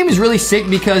say, this game is really sick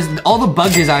because all the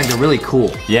bug designs are really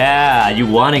cool. Yeah, you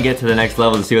want to get to the next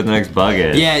level to see what the next bug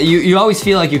is. Yeah, you always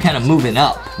feel like you're kind of moving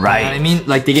up. Right. You know what I mean?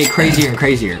 Like, they get crazier and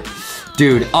crazier.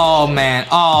 Dude, oh man,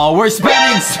 oh, we're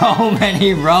spending so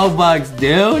many Robux,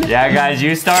 dude. Yeah, guys,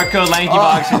 use star code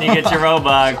LankyBox when you get your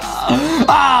Robux.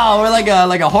 Oh, we're like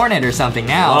a hornet or something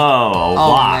now. Whoa,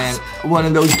 oh wasp. Man, one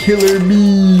of those killer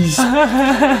bees.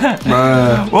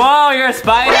 Bruh. Whoa, you're a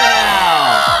spider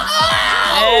now.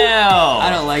 Ew. I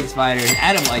don't like spiders.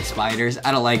 Adam likes spiders.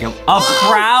 I don't like them. A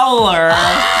prowler.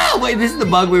 Wait, this is the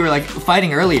bug we were like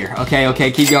fighting earlier. Okay,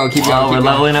 keep going, keep going. Oh, we're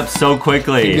leveling up so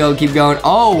quickly. Keep going.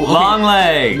 Oh, okay. Long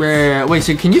legs. Wait,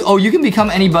 so can you? Oh, you can become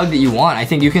any bug that you want. I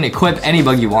think you can equip any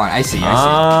bug you want. I see.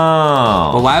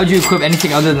 Oh. But why would you equip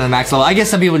anything other than the max level? I guess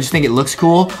some people just think it looks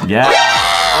cool. Yeah.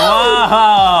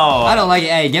 Whoa. I don't like it.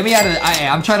 Hey, get me out of.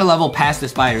 I'm trying to level past the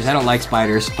spiders. I don't like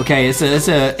spiders. Okay, it's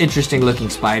a interesting looking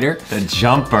spider. The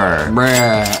jumper.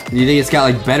 Bruh. You think it's got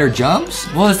like better jumps?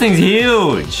 Well, this thing's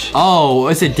huge. Oh,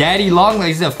 it's a daddy long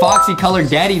legs. It's a foxy colored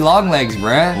daddy long legs,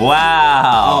 bruh.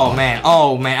 Wow.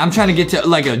 Oh man. I'm trying to get to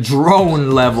like a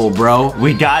drone level, bro.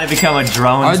 We gotta become a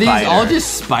drone Are spider. these all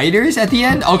just spiders at the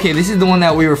end? Okay, this is the one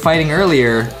that we were fighting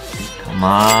earlier. Come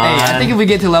on. Hey, I think if we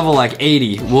get to level like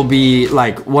 80, we'll be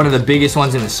like one of the biggest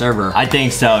ones in the server. I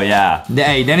think so, yeah.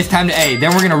 Hey, then it's time to,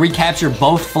 then we're gonna recapture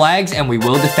both flags and we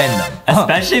will defend them.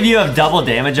 Especially if you have double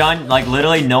damage on, like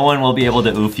literally no one will be able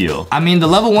to oof you. I mean, the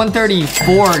level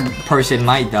 134 person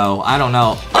might though, I don't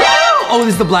know. Oh,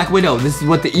 this is the Black Widow. This is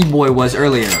what the E-boy was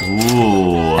earlier.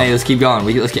 Ooh. Hey, let's keep going.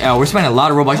 We're spending a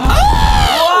lot of Robux.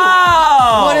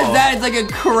 What is that? It's like a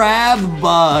crab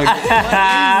bug. What is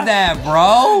that,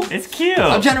 bro? It's cute.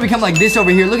 I'm trying to become like this over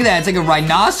here. Look at that. It's like a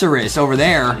rhinoceros over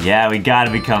there. Yeah, we gotta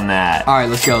become that. All right,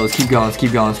 let's go. Let's keep going. Let's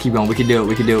keep going. Let's keep going. We can do it.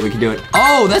 We can do it. We can do it.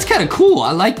 Oh, that's kind of cool.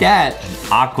 I like that.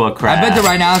 Aqua crab. I bet the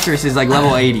rhinoceros is like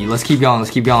level 80. Let's keep going.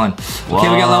 Let's keep going. Whoa. Okay,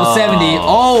 we got level 70.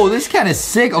 Oh, this is kind of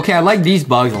sick. Okay, I like these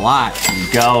bugs a lot.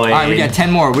 Going. All right, we got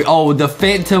 10 more. The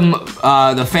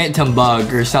phantom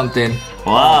bug or something.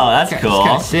 Whoa, that's cool. It's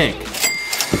kind of sick.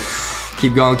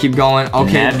 Keep going, keep going.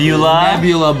 Okay. Nebula.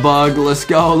 Nebula bug. Let's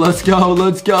go, let's go,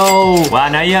 let's go. Wow,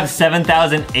 now you have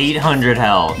 7,800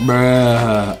 health.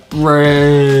 Bruh.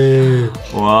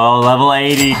 Whoa, level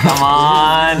 80, come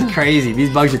on. This is crazy.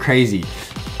 These bugs are crazy.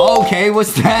 Okay,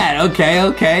 what's that?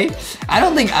 Okay. I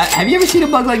don't think, have you ever seen a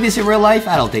bug like this in real life?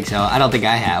 I don't think so. I don't think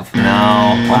I have.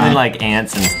 No, only like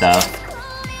ants and stuff.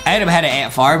 Adam had an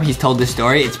ant farm. He's told this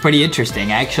story. It's pretty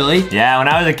interesting, actually. Yeah, when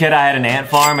I was a kid, I had an ant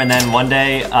farm, and then one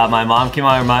day, my mom came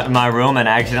out of my room and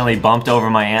accidentally bumped over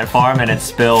my ant farm, and it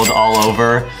spilled all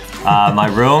over my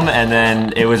room, and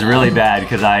then it was really bad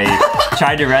because I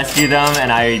tried to rescue them,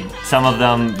 and some of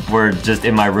them were just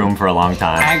in my room for a long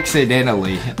time.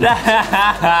 Accidentally.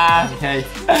 Okay.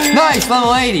 Nice,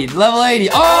 level 80, level 80.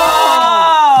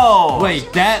 Oh!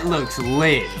 Wait, that looks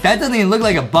lit. That doesn't even look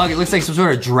like a bug. It looks like some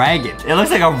sort of dragon. It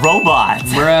looks like a robot.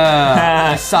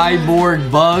 Bruh. Cyborg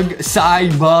bug,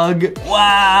 side bug.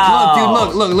 Wow.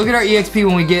 Look, dude, look at our EXP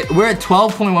when we're at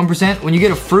 12.1%. When you get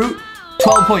a fruit,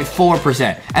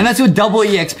 12.4%. And that's with double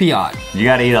EXP on. You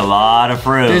gotta eat a lot of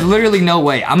fruit. There's literally no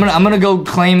way. I'm gonna go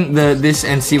claim this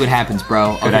and see what happens,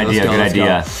 bro. Good idea, good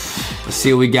idea. Let's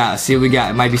see what we got.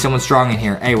 It might be someone strong in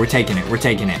here. Hey, we're taking it.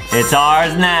 It's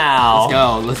ours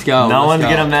now. Let's go. No one's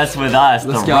gonna mess with us,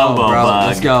 the Robobug.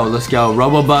 Let's go.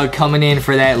 Robobug coming in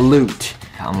for that loot.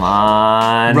 Come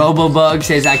on. Robobug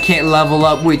says I can't level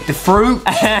up with the fruit.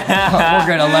 We're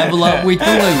gonna level up with the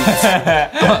loot.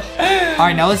 All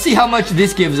right, now let's see how much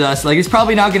this gives us. Like, it's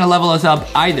probably not gonna level us up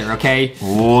either, okay?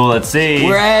 Ooh, let's see.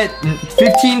 We're at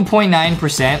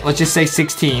 15.9%. Let's just say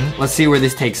 16. Let's see where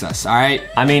this takes us, all right?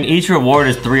 I mean, each reward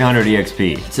is 300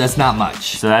 EXP. So that's not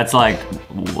much. So that's like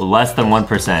less than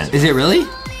 1%. Is it really?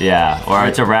 Yeah, or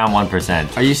it's around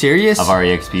 1%. Are you serious? Of our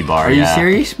EXP bar, Are you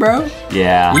serious, bro?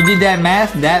 Yeah. You did that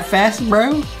math that fast,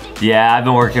 bro? Yeah, I've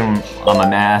been working on my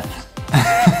math.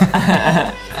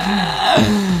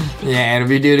 Yeah, Adam,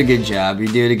 you're doing a good job.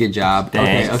 You're doing a good job.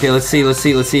 Thanks. Okay, let's see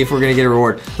if we're gonna get a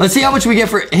reward. Let's see how much we get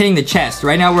for hitting the chest.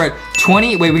 Right now we're at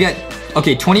 20. Wait, we got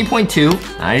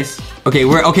 20.2. Nice. Okay,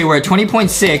 we're at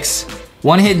 20.6.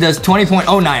 One hit does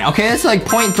 20.09. Okay, that's like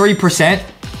 0.3%.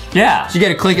 Yeah. So you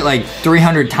gotta click it like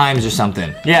 300 times or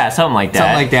something. Yeah, something like that.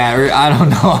 Something like that, or I don't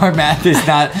know, our math is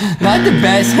not the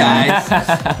best, guys.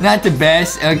 Not the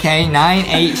best. Okay, 9,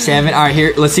 8, 7. All right,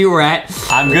 here, let's see where we're at.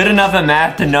 I'm good enough at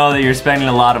math to know that you're spending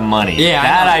a lot of money. Yeah,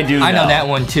 that I do know. I know that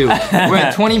one too. We're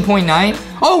at 20.9.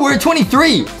 Oh, we're at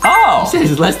 23. Oh. You said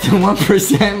it's less than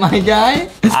 1%, my guy.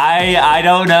 I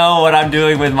don't know what I'm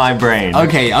doing with my brain.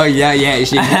 Okay, oh yeah, you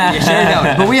sure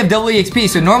don't. But we have double EXP,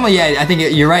 so normally, yeah, I think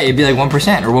you're right. It'd be like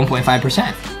 1% or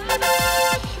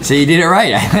 1.5%. So you did it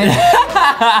right.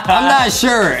 I'm not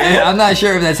sure. I'm not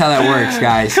sure if that's how that works,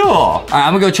 guys. Cool. All right,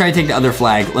 I'm gonna go try and take the other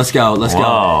flag. Let's go. Let's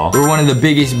go. We're one of the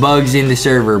biggest bugs in the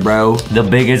server, bro. The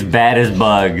biggest, baddest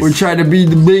bugs. We're trying to be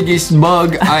the biggest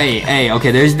bug. Hey,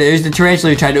 okay. There's the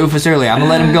tarantula who tried to oof us earlier. I'm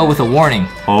gonna let him go with a warning.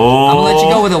 Oh. I'm gonna let you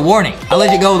go with a warning. I'll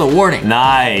let you go with a warning.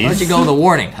 Nice. I'll let you go with a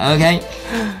warning. Okay.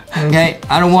 Okay.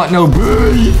 I don't want no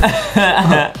beef.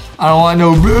 I don't want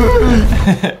no beef.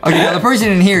 Okay. Now the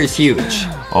person in here is huge.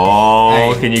 Oh,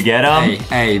 hey, can you get them?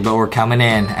 Hey, but we're coming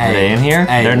in. Hey, are they in here?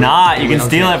 Hey, they're not. You can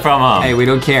steal it from them. Hey, we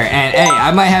don't care. And hey,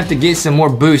 I might have to get some more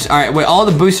boosts. All right, wait, all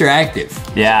the boosts are active.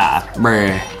 Yeah.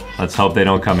 Bruh. Let's hope they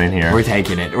don't come in here. We're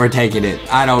taking it. We're taking it.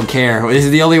 I don't care. This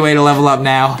is the only way to level up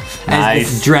now.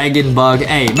 Nice. This dragon bug.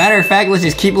 Hey, matter of fact, let's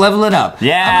just keep leveling up.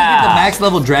 Yeah. I'm gonna get the max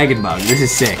level dragon bug. This is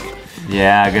sick.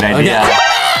 Yeah, good idea. Okay.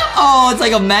 Oh, it's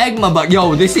like a magma bug.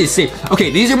 Yo, this is sick. Okay,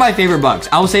 these are my favorite bugs.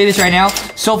 I will say this right now.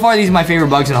 So far, these are my favorite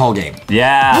bugs in the whole game.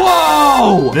 Yeah.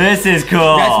 Whoa! This is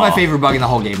cool. That's my favorite bug in the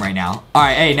whole game right now. All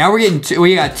right, hey, now we're getting,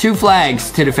 we got 2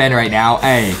 flags to defend right now.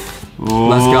 Hey,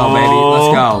 let's go, baby.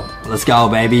 Let's go. Let's go,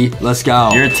 baby. Let's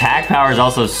go. Your attack power is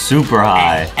also super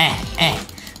high.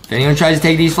 If anyone tries to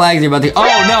take these flags, they're about to,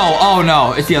 oh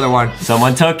no, it's the other one.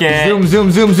 Someone took it.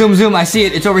 Zoom. I see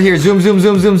it. It's over here. Zoom.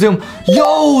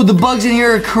 Yo, the bugs in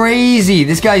here are crazy.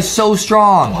 This guy's so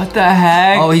strong. What the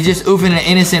heck? Oh, he's just oofing an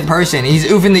innocent person. He's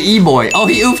oofing the E-boy. Oh,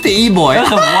 he oofed the E-boy.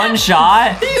 That was a one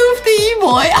shot. He oofed the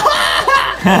E-boy.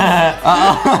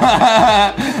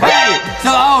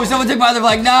 Hey, someone took my other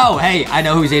flag. No. Hey, I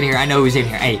know who's in here.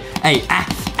 Hey,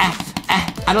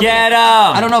 Get him!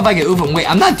 I don't know if I can oof him. Wait,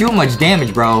 I'm not doing much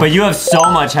damage, bro. But you have so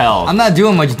much health. I'm not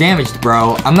doing much damage,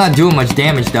 bro. I'm not doing much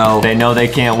damage, though. They know they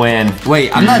can't win.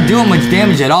 Wait, I'm not doing much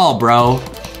damage at all, bro.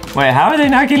 Wait, how are they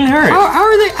not getting hurt? How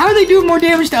are they doing more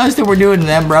damage to us than we're doing to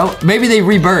them, bro? Maybe they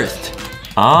rebirthed.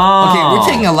 Oh. Okay, we're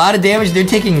taking a lot of damage. They're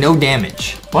taking no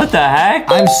damage. What the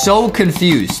heck? I'm so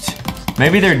confused.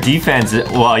 Maybe their defense is,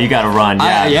 well, you gotta run,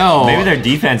 yeah. Yo. Maybe their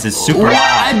defense is super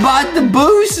high. I bought the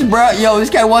boost, bro. Yo, this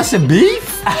guy wants some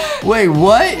beef? Wait,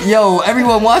 what? Yo,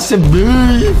 everyone wants some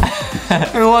beef.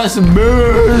 Everyone wants some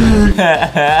beef.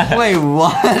 Wait,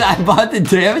 what? I bought the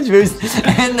damage boost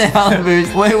and the health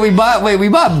boost. Wait, we bought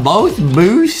both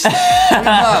boosts? We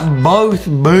bought both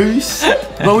boosts,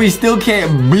 but we still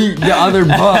can't beat the other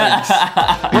bugs.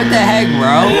 What the heck,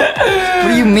 bro? What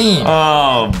do you mean?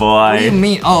 Oh, boy. What do you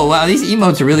mean? Oh, wow, these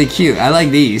emotes are really cute. I like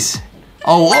these.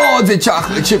 Oh, it's a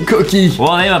chocolate chip cookie.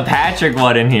 Well, they have a Patrick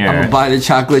one in here. I'm gonna buy the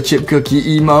chocolate chip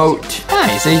cookie emote.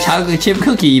 Nice, a chocolate chip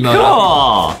cookie emote.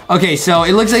 Cool. Okay, so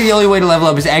it looks like the only way to level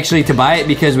up is actually to buy it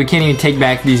because we can't even take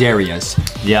back these areas.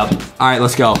 Yep. All right,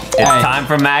 let's go. It's time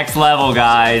for max level,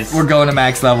 guys. We're going to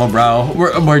max level, bro.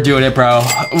 We're doing it, bro.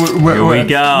 Here we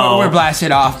go. We're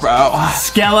blasting off, bro.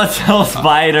 Skeletal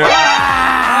spider.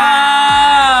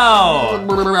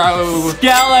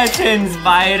 Skeleton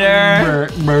spider.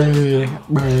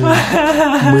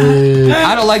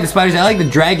 I don't like the spiders. I like the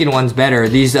dragon ones better.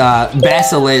 These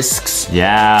basilisks.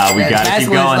 Yeah, we gotta keep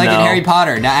going like though. in Harry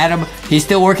Potter. Now Adam, he's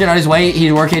still working on his way.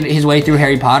 He's working his way through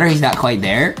Harry Potter. He's not quite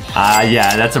there.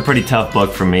 Yeah, that's a pretty tough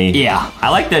book for me. Yeah. I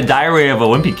like the Diary of a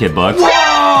Wimpy Kid book.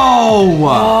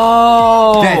 Whoa!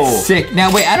 That's sick.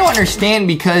 Now wait, I don't understand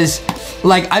because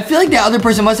like I feel like the other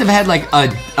person must have had like a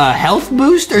health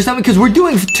boost or something because we're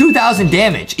doing 2,000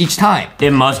 damage each time.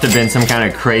 It must have been some kind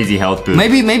of crazy health boost.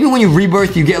 Maybe when you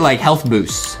rebirth you get like health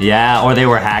boosts. Yeah, or they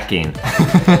were hacking.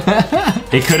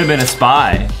 It could have been a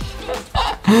spy.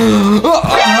 You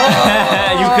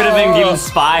could have been getting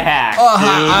spy hacked,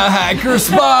 dude. Hacker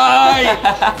spy!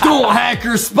 Don't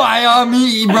hacker spy on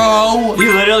me, bro!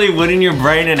 You literally went in your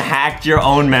brain and hacked your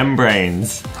own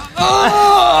membranes.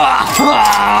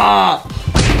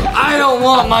 I don't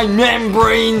want my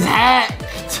membranes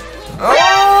hacked.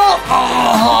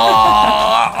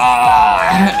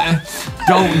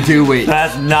 Don't do it.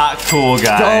 That's not cool,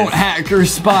 guys. Don't hacker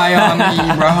spy on me,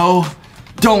 bro.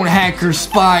 Don't hacker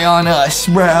spy on us,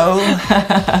 bro.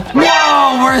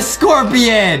 Whoa, we're a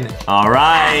scorpion. All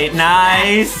right,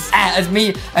 nice. That's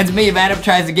me if Adam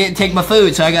tries to take my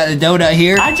food. So I got the donut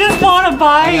here. I just want a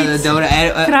bite. I got the donut.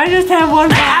 Can I just have one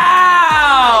bite?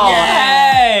 Ow! Yeah.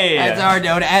 Hey! That's our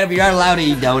donut. Adam, you're not allowed to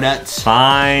eat donuts.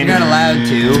 Fine. You're not allowed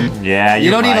to. Yeah,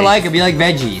 You don't even right. like them. You like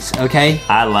veggies, okay?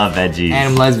 I love veggies.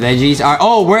 Adam loves veggies.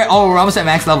 All right. We're almost at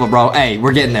max level, bro. Hey,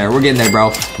 we're getting there. We're getting there,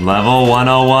 bro. Level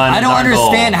 101. I don't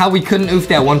understand how we couldn't oof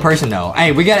that one person though.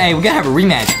 Hey, we gotta have a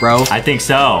rematch, bro. I think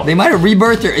so. They might have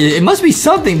rebirthed her. It must be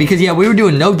something because yeah, we were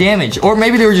doing no damage, or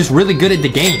maybe they were just really good at the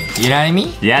game. You know what I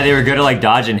mean? Yeah, they were good at like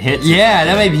dodging hits. Yeah,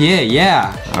 that may be it.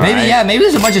 Yeah. Maybe right. maybe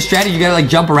there's a bunch of strategy you gotta like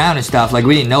jump around and stuff. Like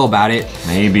we didn't know about it.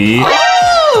 Maybe.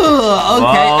 Oh,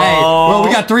 okay. Whoa. Hey, well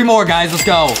we got 3 more guys. Let's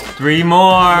go. 3 more.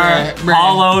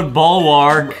 Hollowed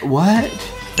bulwark. What?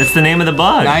 That's the name of the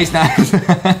bug. Nice.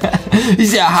 He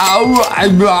said how?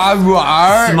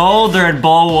 Smoldered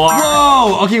bulwark.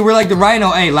 Whoa. Okay, we're like the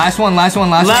rhino. Hey, last one. Level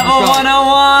Let's go.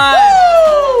 101.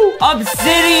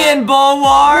 Obsidian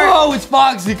bulwark. Whoa, it's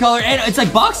boxy colored. And it's like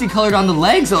boxy colored on the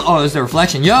legs. Oh, it's the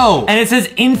reflection. Yo. And it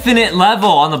says infinite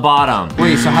level on the bottom.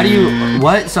 Wait, so how do you,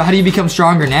 what? So how do you become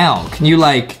stronger now? Can you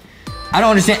like, I don't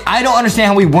understand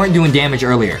how we weren't doing damage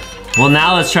earlier. Well,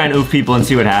 now let's try and oof people and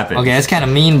see what happens. Okay, that's kind of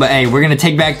mean, but hey, we're gonna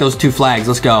take back those 2 flags.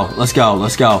 Let's go.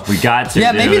 We got to,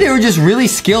 Yeah, dude. maybe they were just really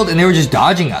skilled and they were just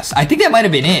dodging us. I think that might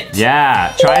have been it.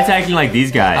 Yeah, try attacking like these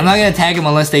guys. I'm not gonna tag them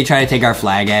unless they try to take our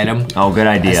flag at them. Oh, good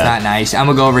idea. That's not nice. I'm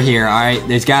gonna go over here, all right?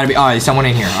 There's gotta be, oh, there's someone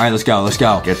in here. All right, let's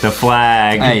go. Get the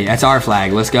flag. Hey, that's our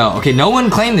flag. Let's go. Okay, no one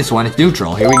claimed this one. It's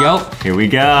neutral. Here we go. Here we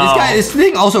go. This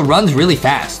thing also runs really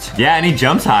fast. Yeah, and he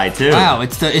jumps high too. Wow,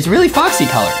 it's really foxy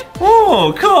colored.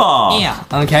 Oh, cool. Yeah.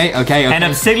 Okay. And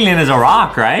obsidian is a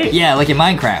rock, right? Yeah, like in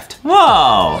Minecraft.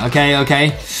 Whoa.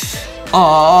 Okay.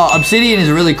 Oh, obsidian is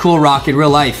a really cool rock in real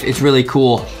life. It's really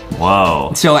cool.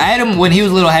 Whoa. So Adam, when he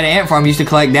was little, had an ant farm. Used to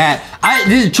collect that.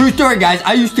 This is a true story, guys.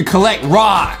 I used to collect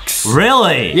rocks.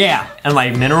 Really? Yeah. And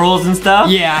like minerals and stuff?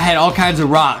 Yeah, I had all kinds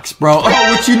of rocks, bro.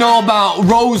 Oh, what you know about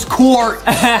rose quartz?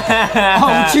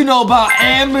 What you know about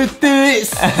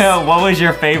amethyst? What was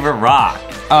your favorite rock?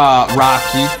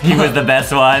 Rocky. He was the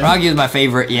best one? Rocky is my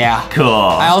favorite, yeah. Cool.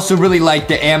 I also really like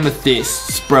the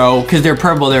amethysts, bro, because they're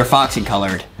purple, they're foxy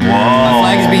colored. Whoa. My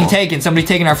flag is being taken. Somebody's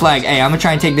taking our flag. Hey, I'm gonna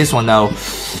try and take this one, though.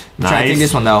 Try and take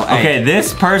this one, though. Hey. Okay,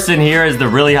 this person here is the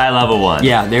really high level one.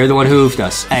 Yeah, they're the one who oofed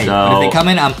us. Hey, but if they come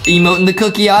in, I'm emoting the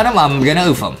cookie on them, I'm gonna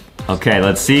oof them. Okay,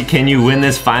 let's see. Can you win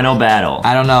this final battle?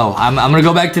 I don't know. I'm gonna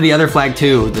go back to the other flag,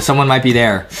 too. Someone might be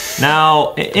there.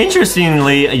 Now,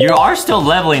 interestingly, you are still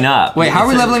leveling up. Wait, how are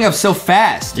we leveling up so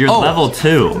fast? You're level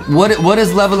 2. What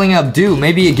does leveling up do?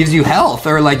 Maybe it gives you health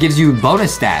or like gives you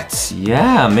bonus stats.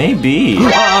 Yeah, maybe.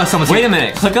 Oh, someone's Wait here. a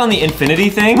minute. Click on the infinity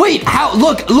thing. Wait, how?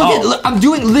 Look, I'm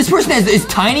doing, this person is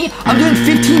tiny. I'm doing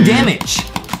 15 damage.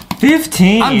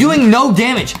 15? I'm doing no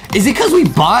damage. Is it because we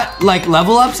bought like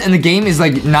level ups and the game is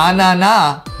like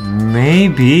nah?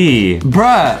 Maybe.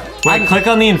 Bruh. Wait, click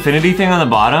on the infinity thing on the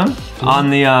bottom. On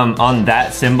the, on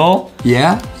that symbol.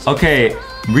 Yeah? Okay,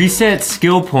 reset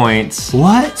skill points.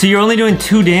 What? So you're only doing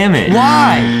 2 damage.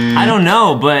 Why? I don't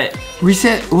know, but...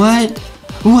 Reset, what?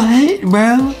 What,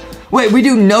 bro? Wait, we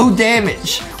do no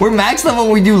damage. We're max level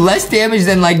and we do less damage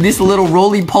than like this little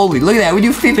roly-poly. Look at that, we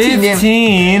do 15 damage.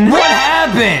 15? What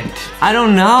happened? I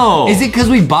don't know. Is it because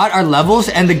we bought our levels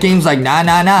and the game's like,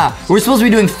 nah? We're supposed to be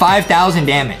doing 5,000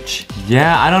 damage.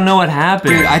 Yeah, I don't know what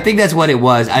happened. Dude, I think that's what it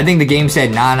was. I think the game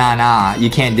said, nah, you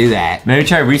can't do that. Maybe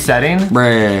try resetting?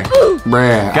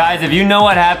 Bruh. Guys, if you know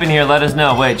what happened here, let us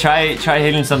know. Wait, try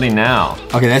hitting something now.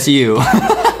 Okay, that's you.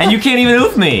 And you can't even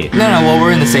oof me. No, well,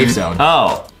 we're in the safe zone.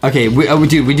 Oh. Okay, we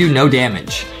do no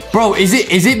damage. Bro, is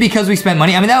it because we spent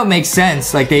money? I mean, that would make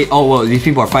sense. Like well, these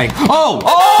people are fighting.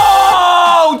 Oh!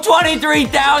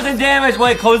 23,000 damage.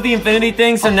 Wait, close the infinity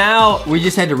thing. So now we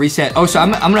just had to reset. Oh, so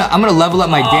I'm gonna level up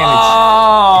my damage.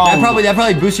 Oh. That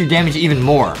probably boosts your damage even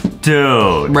more.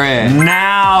 Dude. Bruh.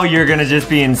 Now you're gonna just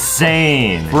be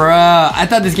insane. Bruh, I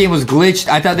thought this game was glitched.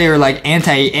 I thought they were like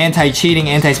anti-cheating,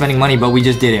 anti-spending money, but we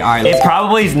just did it. All right. It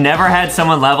probably's never had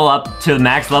someone level up to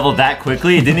max level that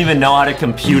quickly. It didn't even know how to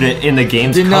compute it in the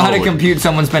game's Didn't know how to code. compute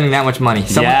someone spending that much money.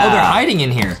 Yeah. Oh, they're hiding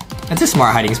in here. That's a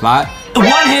smart hiding spot. One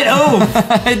hit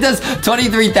oof. It does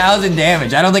 23,000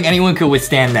 damage. I don't think anyone could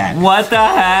withstand that. What the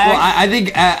heck? Well, I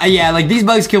think, yeah, like these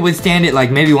bugs could withstand it like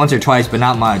maybe once or twice, but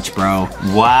not much, bro.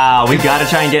 Wow, we gotta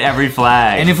try and get every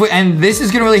flag. And this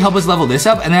is gonna really help us level this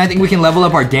up, and then I think we can level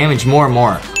up our damage more and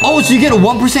more. Oh, so you get a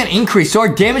 1% increase, so our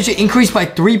damage increased by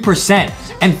 3%.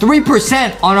 And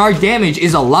 3% on our damage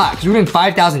is a lot, because we're doing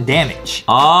 5,000 damage.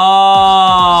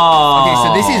 Oh. Okay,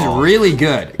 so this is really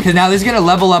good, because now this is gonna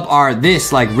level up our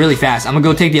this like really fast. fast. I'm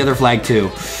gonna go take the other flag too.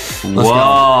 Let's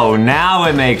Whoa, now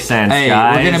it makes sense, hey,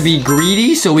 guys. we're gonna be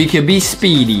greedy so we can be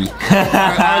speedy.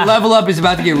 our level up is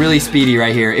about to get really speedy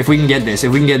right here. If we can get this,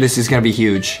 it's gonna be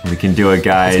huge. We can do it,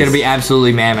 guys. It's gonna be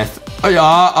absolutely mammoth. Okay,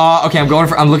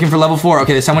 I'm looking for level 4.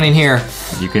 Okay, there's someone in here.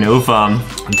 You can oof them.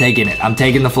 I'm taking it. I'm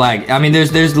taking the flag. I mean,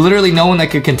 there's literally no one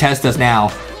that could contest us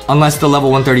now, unless the level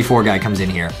 134 guy comes in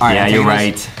here. All right, yeah, you're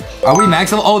right. Are we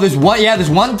max level? Oh, there's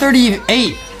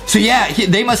 138. So yeah,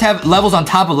 they must have levels on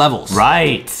top of levels.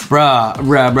 Right. Bruh.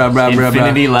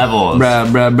 Infinity levels.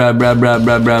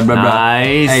 Bruh.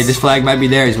 Nice. Hey, this flag might be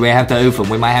theirs. We have to oof them.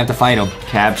 We might have to fight them.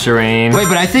 Capturing. Wait,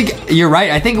 but I think you're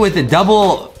right. I think with the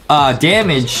double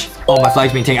damage. Oh, my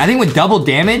flag's being taken. I think with double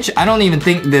damage, I don't even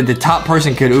think that the top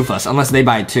person could oof us unless they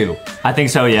buy it too. I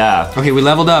think so, yeah. Okay, we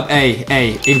leveled up.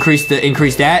 Hey, increase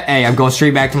that. Hey, I'm going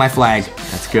straight back to my flag.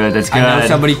 That's good. That's good. I know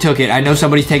somebody took it. I know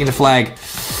somebody's taking the flag.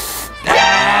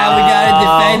 We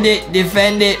gotta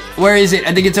defend it. Where is it?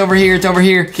 I think it's over here. It's over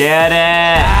here. Get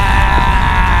it.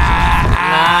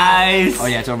 Nice. Oh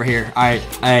yeah, it's over here. All right.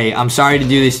 Hey, I'm sorry to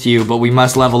do this to you, but we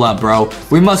must level up, bro.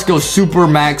 We must go super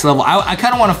max level. I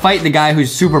kind of want to fight the guy who's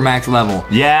super max level.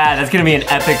 Yeah, that's gonna be an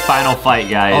epic final fight,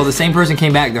 guys. Oh, the same person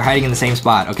came back. They're hiding in the same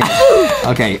spot. Okay.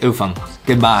 Okay, oof them.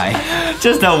 Goodbye.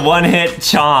 Just a one-hit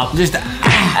chomp. Just.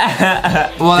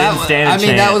 Well,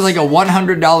 that was like a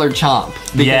 $100 chomp.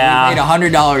 Because yeah. we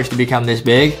paid $100 to become this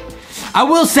big. I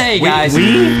will say, guys.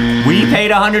 We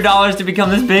paid $100 to become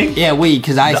this big? Yeah,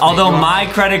 because although my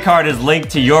credit card is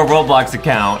linked to your Roblox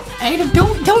account. Hey,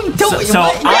 don't. So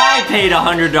I paid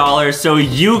 $100 so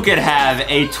you could have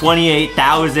a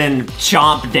 28,000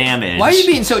 chomp damage. Why are you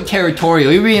being so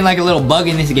territorial? You're being like a little bug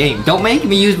in this game. Don't make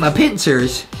me use my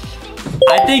pincers.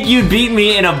 I think you'd beat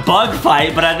me in a bug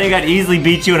fight, but I think I'd easily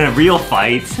beat you in a real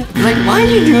fight. Like, why are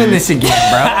you doing this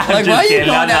again, bro? Like, why are you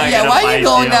going down? Yeah, why are you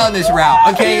going down this route?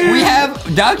 Okay, we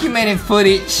have documented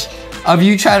footage of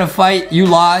you trying to fight. You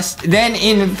lost. Then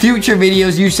in future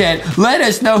videos, you said, "Let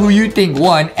us know who you think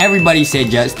won." Everybody said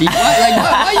Justy.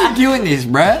 Why are you doing this,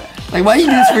 bruh? Like, why are you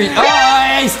doing this for? Oh,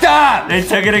 hey, stop! They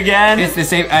took it again. It's the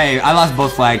same. Hey, I lost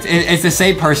both flags. It's the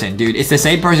same person, dude. It's the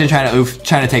same person trying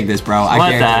to take this, bro. What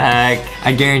the heck?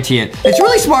 I guarantee it. It's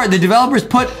really smart. The developers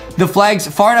put the flags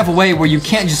far enough away where you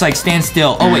can't just like stand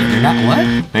still. Oh wait, they're not. What?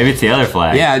 Maybe it's the other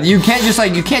flag. Yeah, you can't just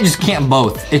camp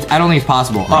both. I don't think it's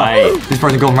possible. Right. Oh, this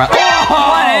person going around.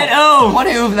 Oh! What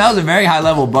oof? That was a very high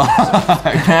level bug.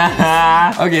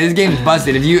 Okay, this game is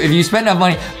busted. If you spend enough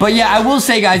money, but yeah, I will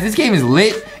say, guys, this game is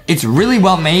lit. It's really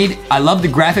well made. I love the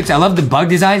graphics. I love the bug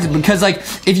designs because, like,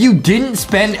 if you didn't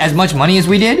spend as much money as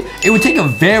we did, it would take a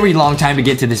very long time to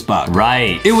get to this bug.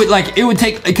 Right. It would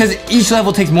take, because each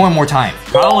level takes more and more time.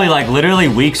 Probably like literally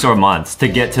weeks or months to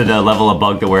get to the level of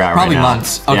bug that we're at Probably right now. Probably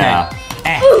months. Okay. Yeah.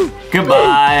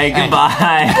 Goodbye.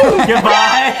 Goodbye.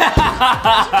 Goodbye.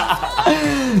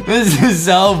 This is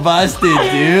so busted,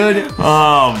 dude.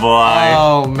 Oh boy.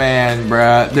 Oh man,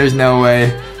 bruh. There's no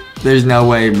way. There's no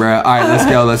way, bruh. All right, let's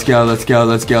go.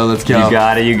 You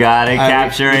got it.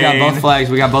 Capturing.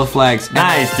 We got both flags.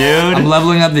 Nice, dude. I'm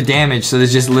leveling up the damage, so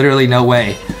there's just literally no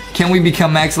way. Can we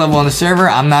become max level on the server?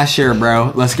 I'm not sure,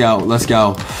 bro. Let's go.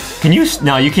 Can you?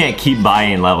 No, you can't keep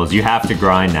buying levels. You have to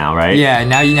grind now, right? Yeah,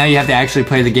 now you have to actually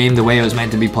play the game the way it was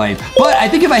meant to be played. But I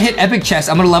think if I hit epic chest,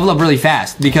 I'm gonna level up really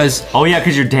fast because. Oh yeah,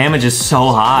 because your damage is so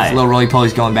high. This little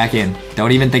roly-poly's going back in.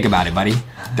 Don't even think about it, buddy.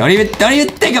 Don't even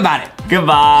think about it.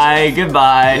 Goodbye.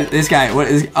 This guy, what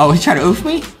is? Oh, he's trying to oof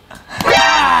me.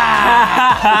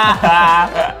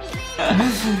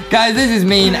 Guys, this is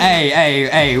mean.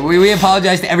 Hey, we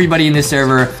apologize to everybody in this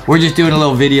server. We're just doing a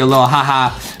little video,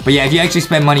 haha. But yeah, if you actually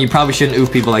spend money, you probably shouldn't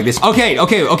oof people like this. Okay,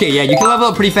 yeah, you can level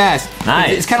up pretty fast.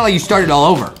 Nice. It's kind of like you started all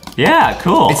over. Yeah,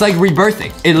 cool. It's like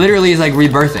rebirthing. It literally is like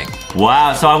rebirthing.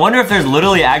 Wow, so I wonder if there's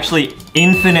literally actually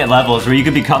infinite levels where you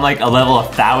could become like a level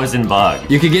 1,000 bug.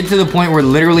 You could get to the point where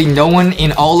literally no one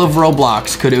in all of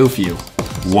Roblox could oof you.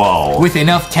 Whoa. With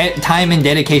enough time and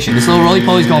dedication. This little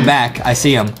roly-poly's going back. I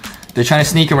see him. They're trying to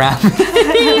sneak around me.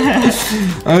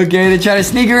 Okay, they're trying to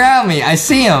sneak around me. I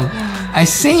see him. I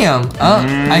see him.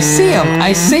 I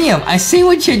see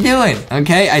what you're doing.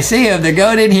 Okay, I see him. They're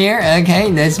going in here. Okay,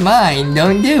 that's mine.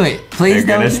 Don't do it. Please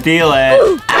don't. They're gonna steal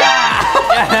it.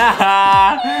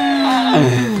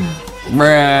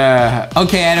 Bruh.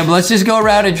 Okay, Adam, let's just go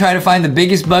around and try to find the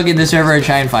biggest bug in the server and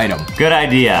try and fight him. Good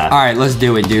idea. All right, let's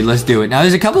do it, dude. Let's do it. Now,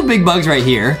 there's a couple big bugs right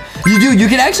here. You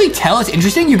can actually tell. It's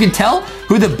interesting. You can tell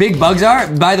who the big bugs are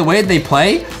by the way that they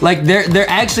play. Like, they're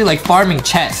actually, like, farming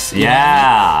chests.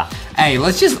 Yeah. Hey,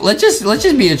 let's just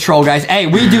be a troll, guys. Hey,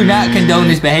 we do not condone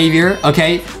this behavior,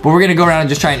 okay? But we're gonna go around and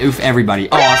just try and oof everybody.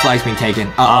 Oh, our flag's being taken.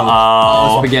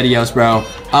 Oh, SpaghettiOs, bro.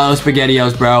 Oh,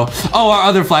 SpaghettiOs, bro. Oh, our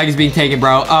other flag is being taken,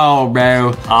 bro. Oh,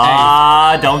 bro.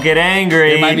 Hey, don't get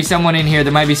angry. there might be someone in here.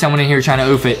 There might be someone in here trying to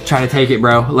oof it, trying to take it,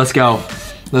 bro. Let's go.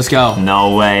 Let's go.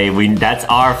 No way. That's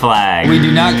our flag. We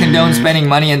do not condone spending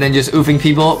money and then just oofing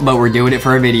people, but we're doing it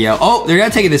for a video. Oh, they're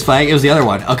not taking this flag. It was the other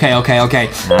one. Okay.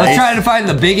 Nice. Let's try to find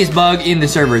the biggest bug in the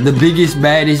server. The biggest,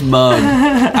 baddest bug.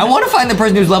 I want to find the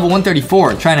person who's level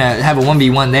 134, trying to have a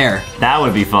 1v1 there. That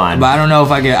would be fun. But I don't know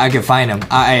if I could find him.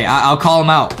 I'll call him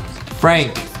out.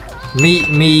 Frank, meet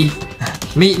me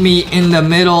in the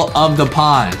middle of the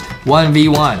pond.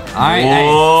 1v1. All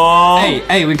right.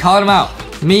 Hey, we called him out.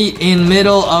 Meet in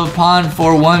middle of pond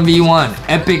for 1v1.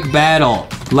 Epic battle.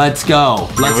 Let's go.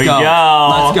 Let's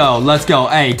go.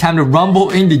 Hey, time to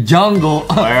rumble in the jungle.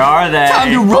 Where are they?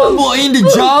 Time to rumble in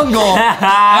the jungle.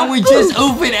 And we just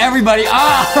oofing everybody.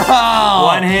 Oh.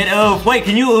 One hit oof. Wait,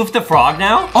 can you oof the frog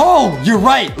now? Oh, you're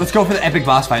right. Let's go for the epic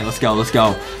boss fight. Let's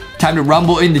go. Time to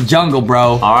rumble in the jungle,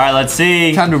 bro. All right, let's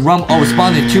see. Time to rumble. Oh, it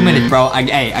spawns in 2 minutes, bro. I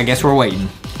guess we're waiting.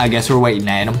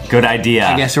 Adam. Good idea.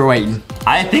 I guess we're waiting.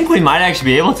 I think we might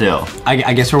actually be able to.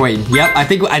 I guess we're waiting. Yep, I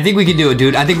think we can do it,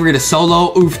 dude. I think we're gonna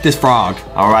solo oof this frog.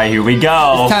 All right, here we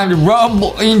go. It's time to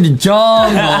rumble in the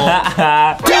jungle.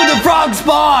 Dude, the frog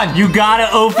spawned. You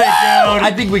gotta oof it, dude.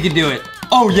 I think we can do it.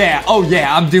 Oh yeah.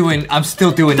 I'm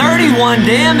still doing 31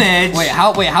 damage. Wait,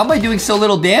 how am I doing so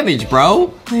little damage,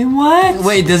 bro? Wait, what?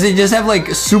 Wait, does it just have like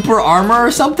super armor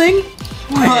or something?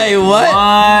 Wait,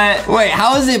 what? Wait,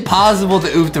 how is it possible to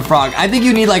oof the frog? I think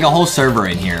you need like a whole server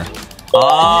in here.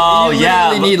 Oh, you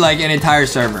yeah. You need like an entire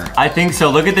server. I think so.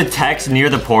 Look at the text near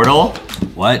the portal.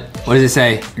 What? What does it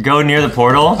say? Go near the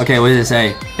portal. Okay, what does it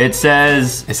say? It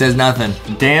says nothing.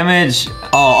 Damage.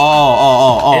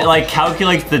 Oh. It like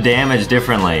calculates the damage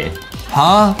differently.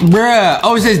 Huh? Bruh.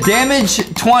 Oh, it says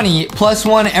damage 20 plus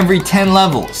 1 every 10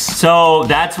 levels. So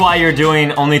that's why you're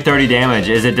doing only 30 damage.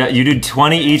 Is it you do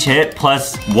 20 each hit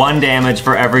plus 1 damage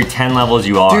for every 10 levels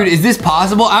you are. Dude, is this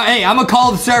possible? Hey, I'm gonna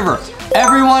call the server.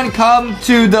 Everyone come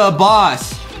to the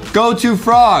boss. Go to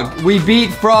frog. We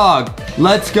beat frog.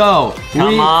 Let's go.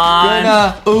 Come on.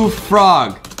 Gonna oof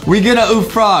frog. We gonna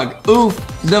oof frog. Oof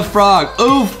the frog.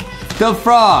 Oof the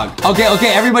frog.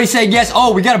 Okay, everybody say yes.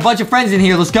 Oh, we got a bunch of friends in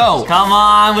here. Let's go. Come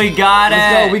on, we got it.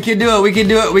 Let's go. We can do it. Get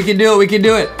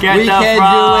the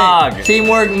frog. Do it.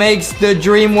 Teamwork makes the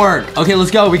dream work. Okay,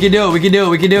 let's go. We can do it. We can do it.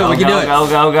 Go. We can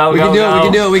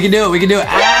do it.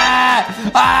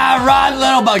 Run,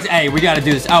 little bugs. Hey, we gotta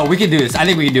do this. Oh, we can do this. I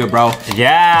think we can do it, bro.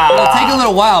 Yeah. It'll take a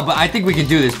little while, but I think we can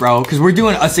do this, bro, because we're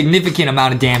doing a significant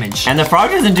amount of damage. And the frog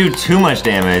doesn't do too much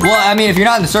damage. Well, I mean, if you're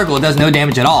not in the circle, it does no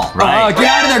damage at all. Right. Get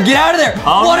out of there. Get out of there.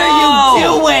 Oh, what are you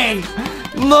doing?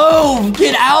 Move!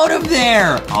 Get out of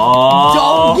there!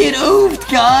 Oh! Don't get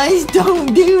oofed, guys!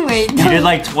 Don't do it! He did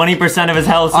like 20% of his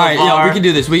health so far. Alright, yeah, we can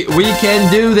do this. We can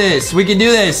do this. We can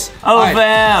do this. Oh, right.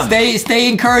 bam! Stay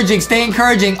encouraging. Stay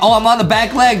encouraging. Oh, I'm on the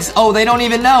back legs. Oh, they don't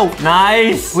even know.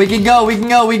 Nice. We can go. We can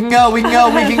go. We can go. We can go.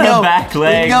 We can go. Back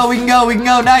legs. We can go. We can go. We can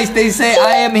go. Nice. They say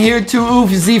I am here to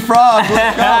oof the frog.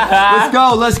 Let's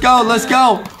go. Let's go. Let's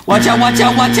go. Let's go. Watch out, watch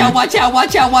out, watch out, watch out,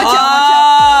 watch out, watch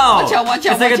out, watch out, watch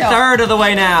out, it's like a third of the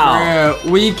way now.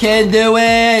 We can do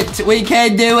it. We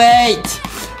can do it.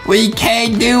 We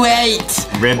can do it.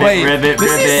 Ribbit.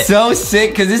 This is so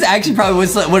sick because this actually probably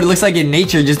was what it looks like in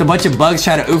nature. Just a bunch of bugs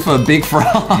trying to oof a big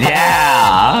frog.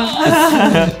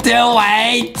 Yeah. Do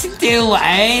it. Do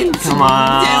it. Come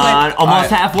on. Do it. Almost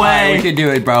halfway. Right, we can do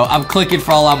it, bro. I'm clicking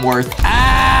for all I'm worth. Run.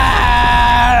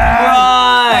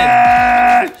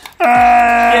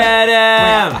 Get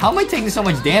him! Wait, how am I taking so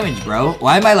much damage, bro?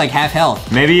 Why am I like half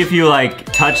health? Maybe if you like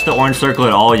touch the orange circle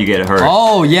at all, you get hurt.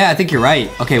 Oh, yeah, I think you're right.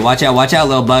 Okay, watch out,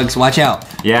 little bugs. Watch out.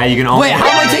 Yeah, you can only... Wait, how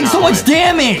am I taking so much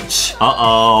damage?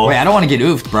 Uh-oh. Wait, I don't want to get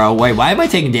oofed, bro. Wait, why am I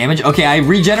taking damage? Okay, I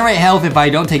regenerate health if I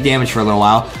don't take damage for a little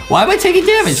while. Why am I taking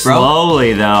damage, bro?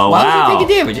 Slowly, though. Why wow. am I taking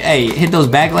damage? Hey, hit those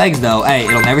back legs, though. Hey,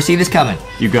 it'll never see this coming.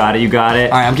 You got it, you got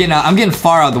it. All right, I'm getting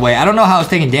far out of the way. I don't know how I was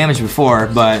taking damage before,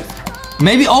 but...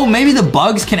 Maybe the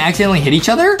bugs can accidentally hit each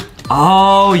other?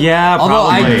 Oh, yeah, probably. Although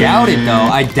I doubt it, though.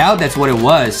 I doubt that's what it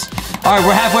was. All right,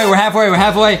 we're halfway.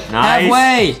 Nice.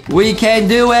 Halfway. We can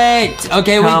do it.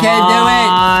 Okay, we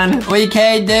can do it. We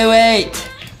can do it.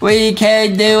 We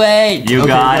can do it. You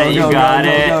got it, you got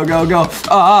it. Go.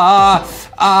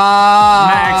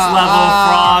 Max level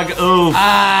frog oof.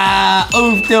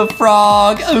 Oof the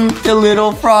frog. Oof the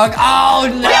little frog. Oh,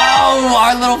 no.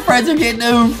 our little friends are getting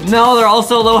oofed. No, they're all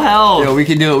so low health. Yo, we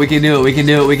can do it. We can do it. We can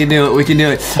do it. We can do it. We can do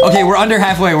it. Okay, we're under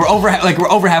halfway. We're over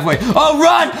halfway. Oh,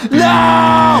 run!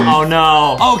 No! Oh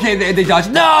no. Okay, they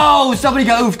dodged. No! Somebody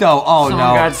got oofed though. Oh Someone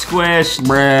no. got squished.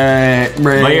 Bruh.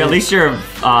 But at least you're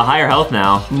higher health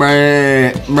now.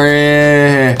 Bruh.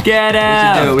 Get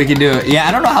out. We can do it. Yeah,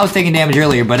 I don't know how I was taking damage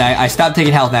earlier, but I stopped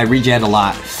taking health and I regened a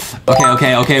lot.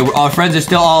 Okay. Our friends are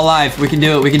still all alive. We can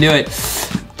do it. We can do it.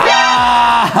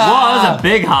 Ah! Whoa, that was a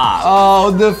big hop.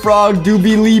 Oh, the frog do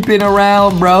be leaping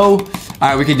around, bro. All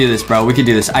right, we can do this, bro. We can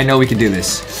do this. I know we can do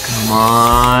this. Come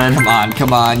on.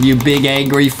 Come on, you big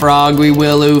angry frog. We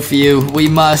will oof you. We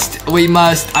must.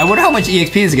 I wonder how much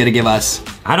EXP is gonna give us.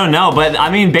 I don't know, but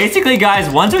I mean, basically, guys,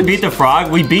 once we beat the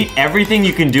frog, we beat everything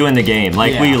you can do in the game.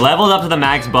 Like, we leveled up to the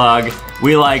max bug.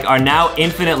 We, like, are now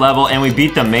infinite level, and we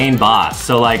beat the main boss.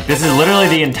 So, like, this is literally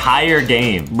the entire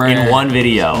game in one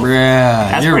video.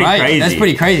 Bruh, that's pretty crazy. That's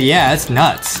pretty crazy. Yeah, that's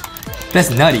nuts. That's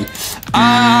nutty. Look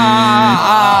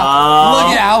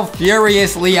at how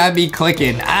furiously I be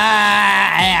clicking.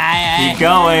 Keep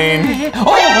going.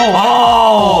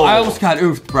 Oh! I almost got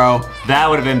oofed, bro. That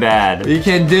would have been bad. You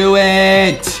can do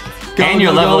it. And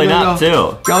you're leveling up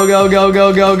too.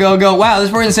 Go. Wow,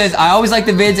 this person says, I always like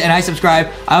the vids and I subscribe.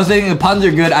 I was thinking the puns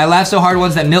are good. I laughed so hard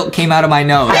once that milk came out of my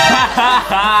nose.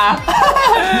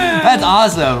 That's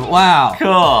awesome. Wow.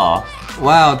 Cool.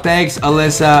 Wow, thanks,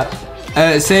 Alyssa.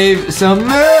 Save some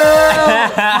milk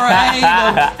for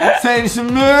Aiden. Save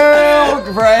some milk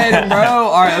for Aiden, bro.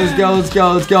 All right, let's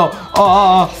go.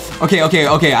 Oh. Okay.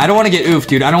 I don't want to get oofed,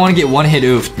 dude. I don't want to get one hit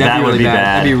oofed. That'd be really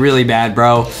bad. That'd be really bad,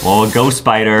 bro. Well, ghost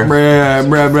spider. Okay. I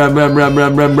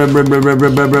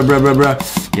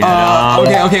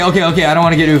don't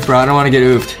want to get oofed, bro. I don't want to get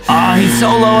oofed. Oh, he's so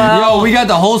low out. Yo, we got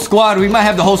the whole squad. We might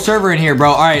have the whole server in here,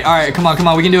 bro. All right. Come on.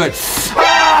 We can do it.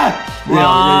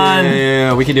 Run.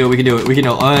 Yeah. We can do it.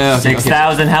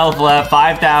 6,000 health left.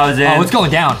 5,000. Oh, it's going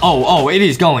down. Oh, it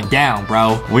is going down,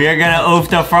 bro. We are gonna oof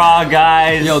the frog,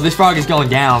 guys. Yo, this frog is going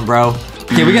down, bro.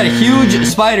 Okay, we got a huge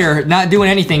spider not doing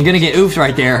anything. Gonna get oofed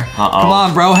right there. Come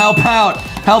on, bro. Help out,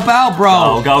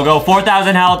 bro. Go.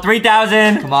 4,000 health.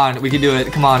 3,000. Come on, we can do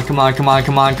it. Come on.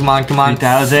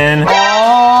 3,000.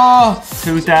 Oh.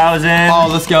 2,000. Oh,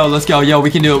 let's go. Yo, we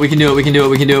can do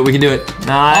it.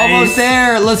 Nice. Almost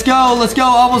there. Let's go. Almost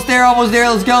there.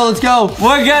 Let's go.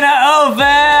 We're gonna oof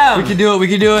him. We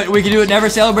can do it. Never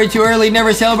celebrate too early.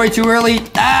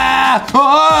 Ah!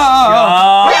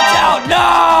 Oh! Watch out!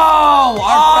 No!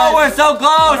 We're so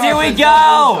close. Here we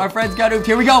go. Our friends got oofed.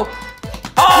 Here we go.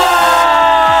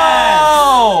 Oh!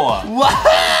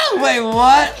 What? Wait,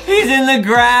 what? He's in the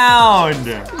ground.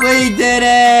 We did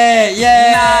it!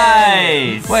 Yay!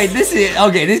 Nice. Wait, this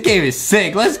game is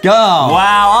sick. Let's go.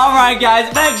 Wow. All right,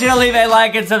 guys. Make sure to leave a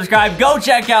like and subscribe. Go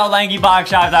check out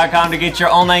LankyBoxShop.com to get your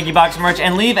own LankyBox merch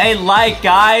and leave a like,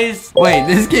 guys. Wait,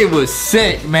 this game was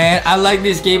sick, man. I like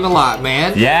this game a lot,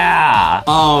 man. Yeah.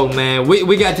 Oh, man.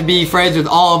 We got to be friends with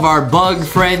all of our bug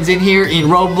friends in here in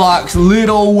Roblox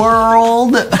Little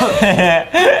World. We're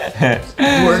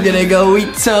gonna go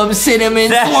eat some cinnamon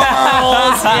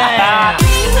swirls. Yeah.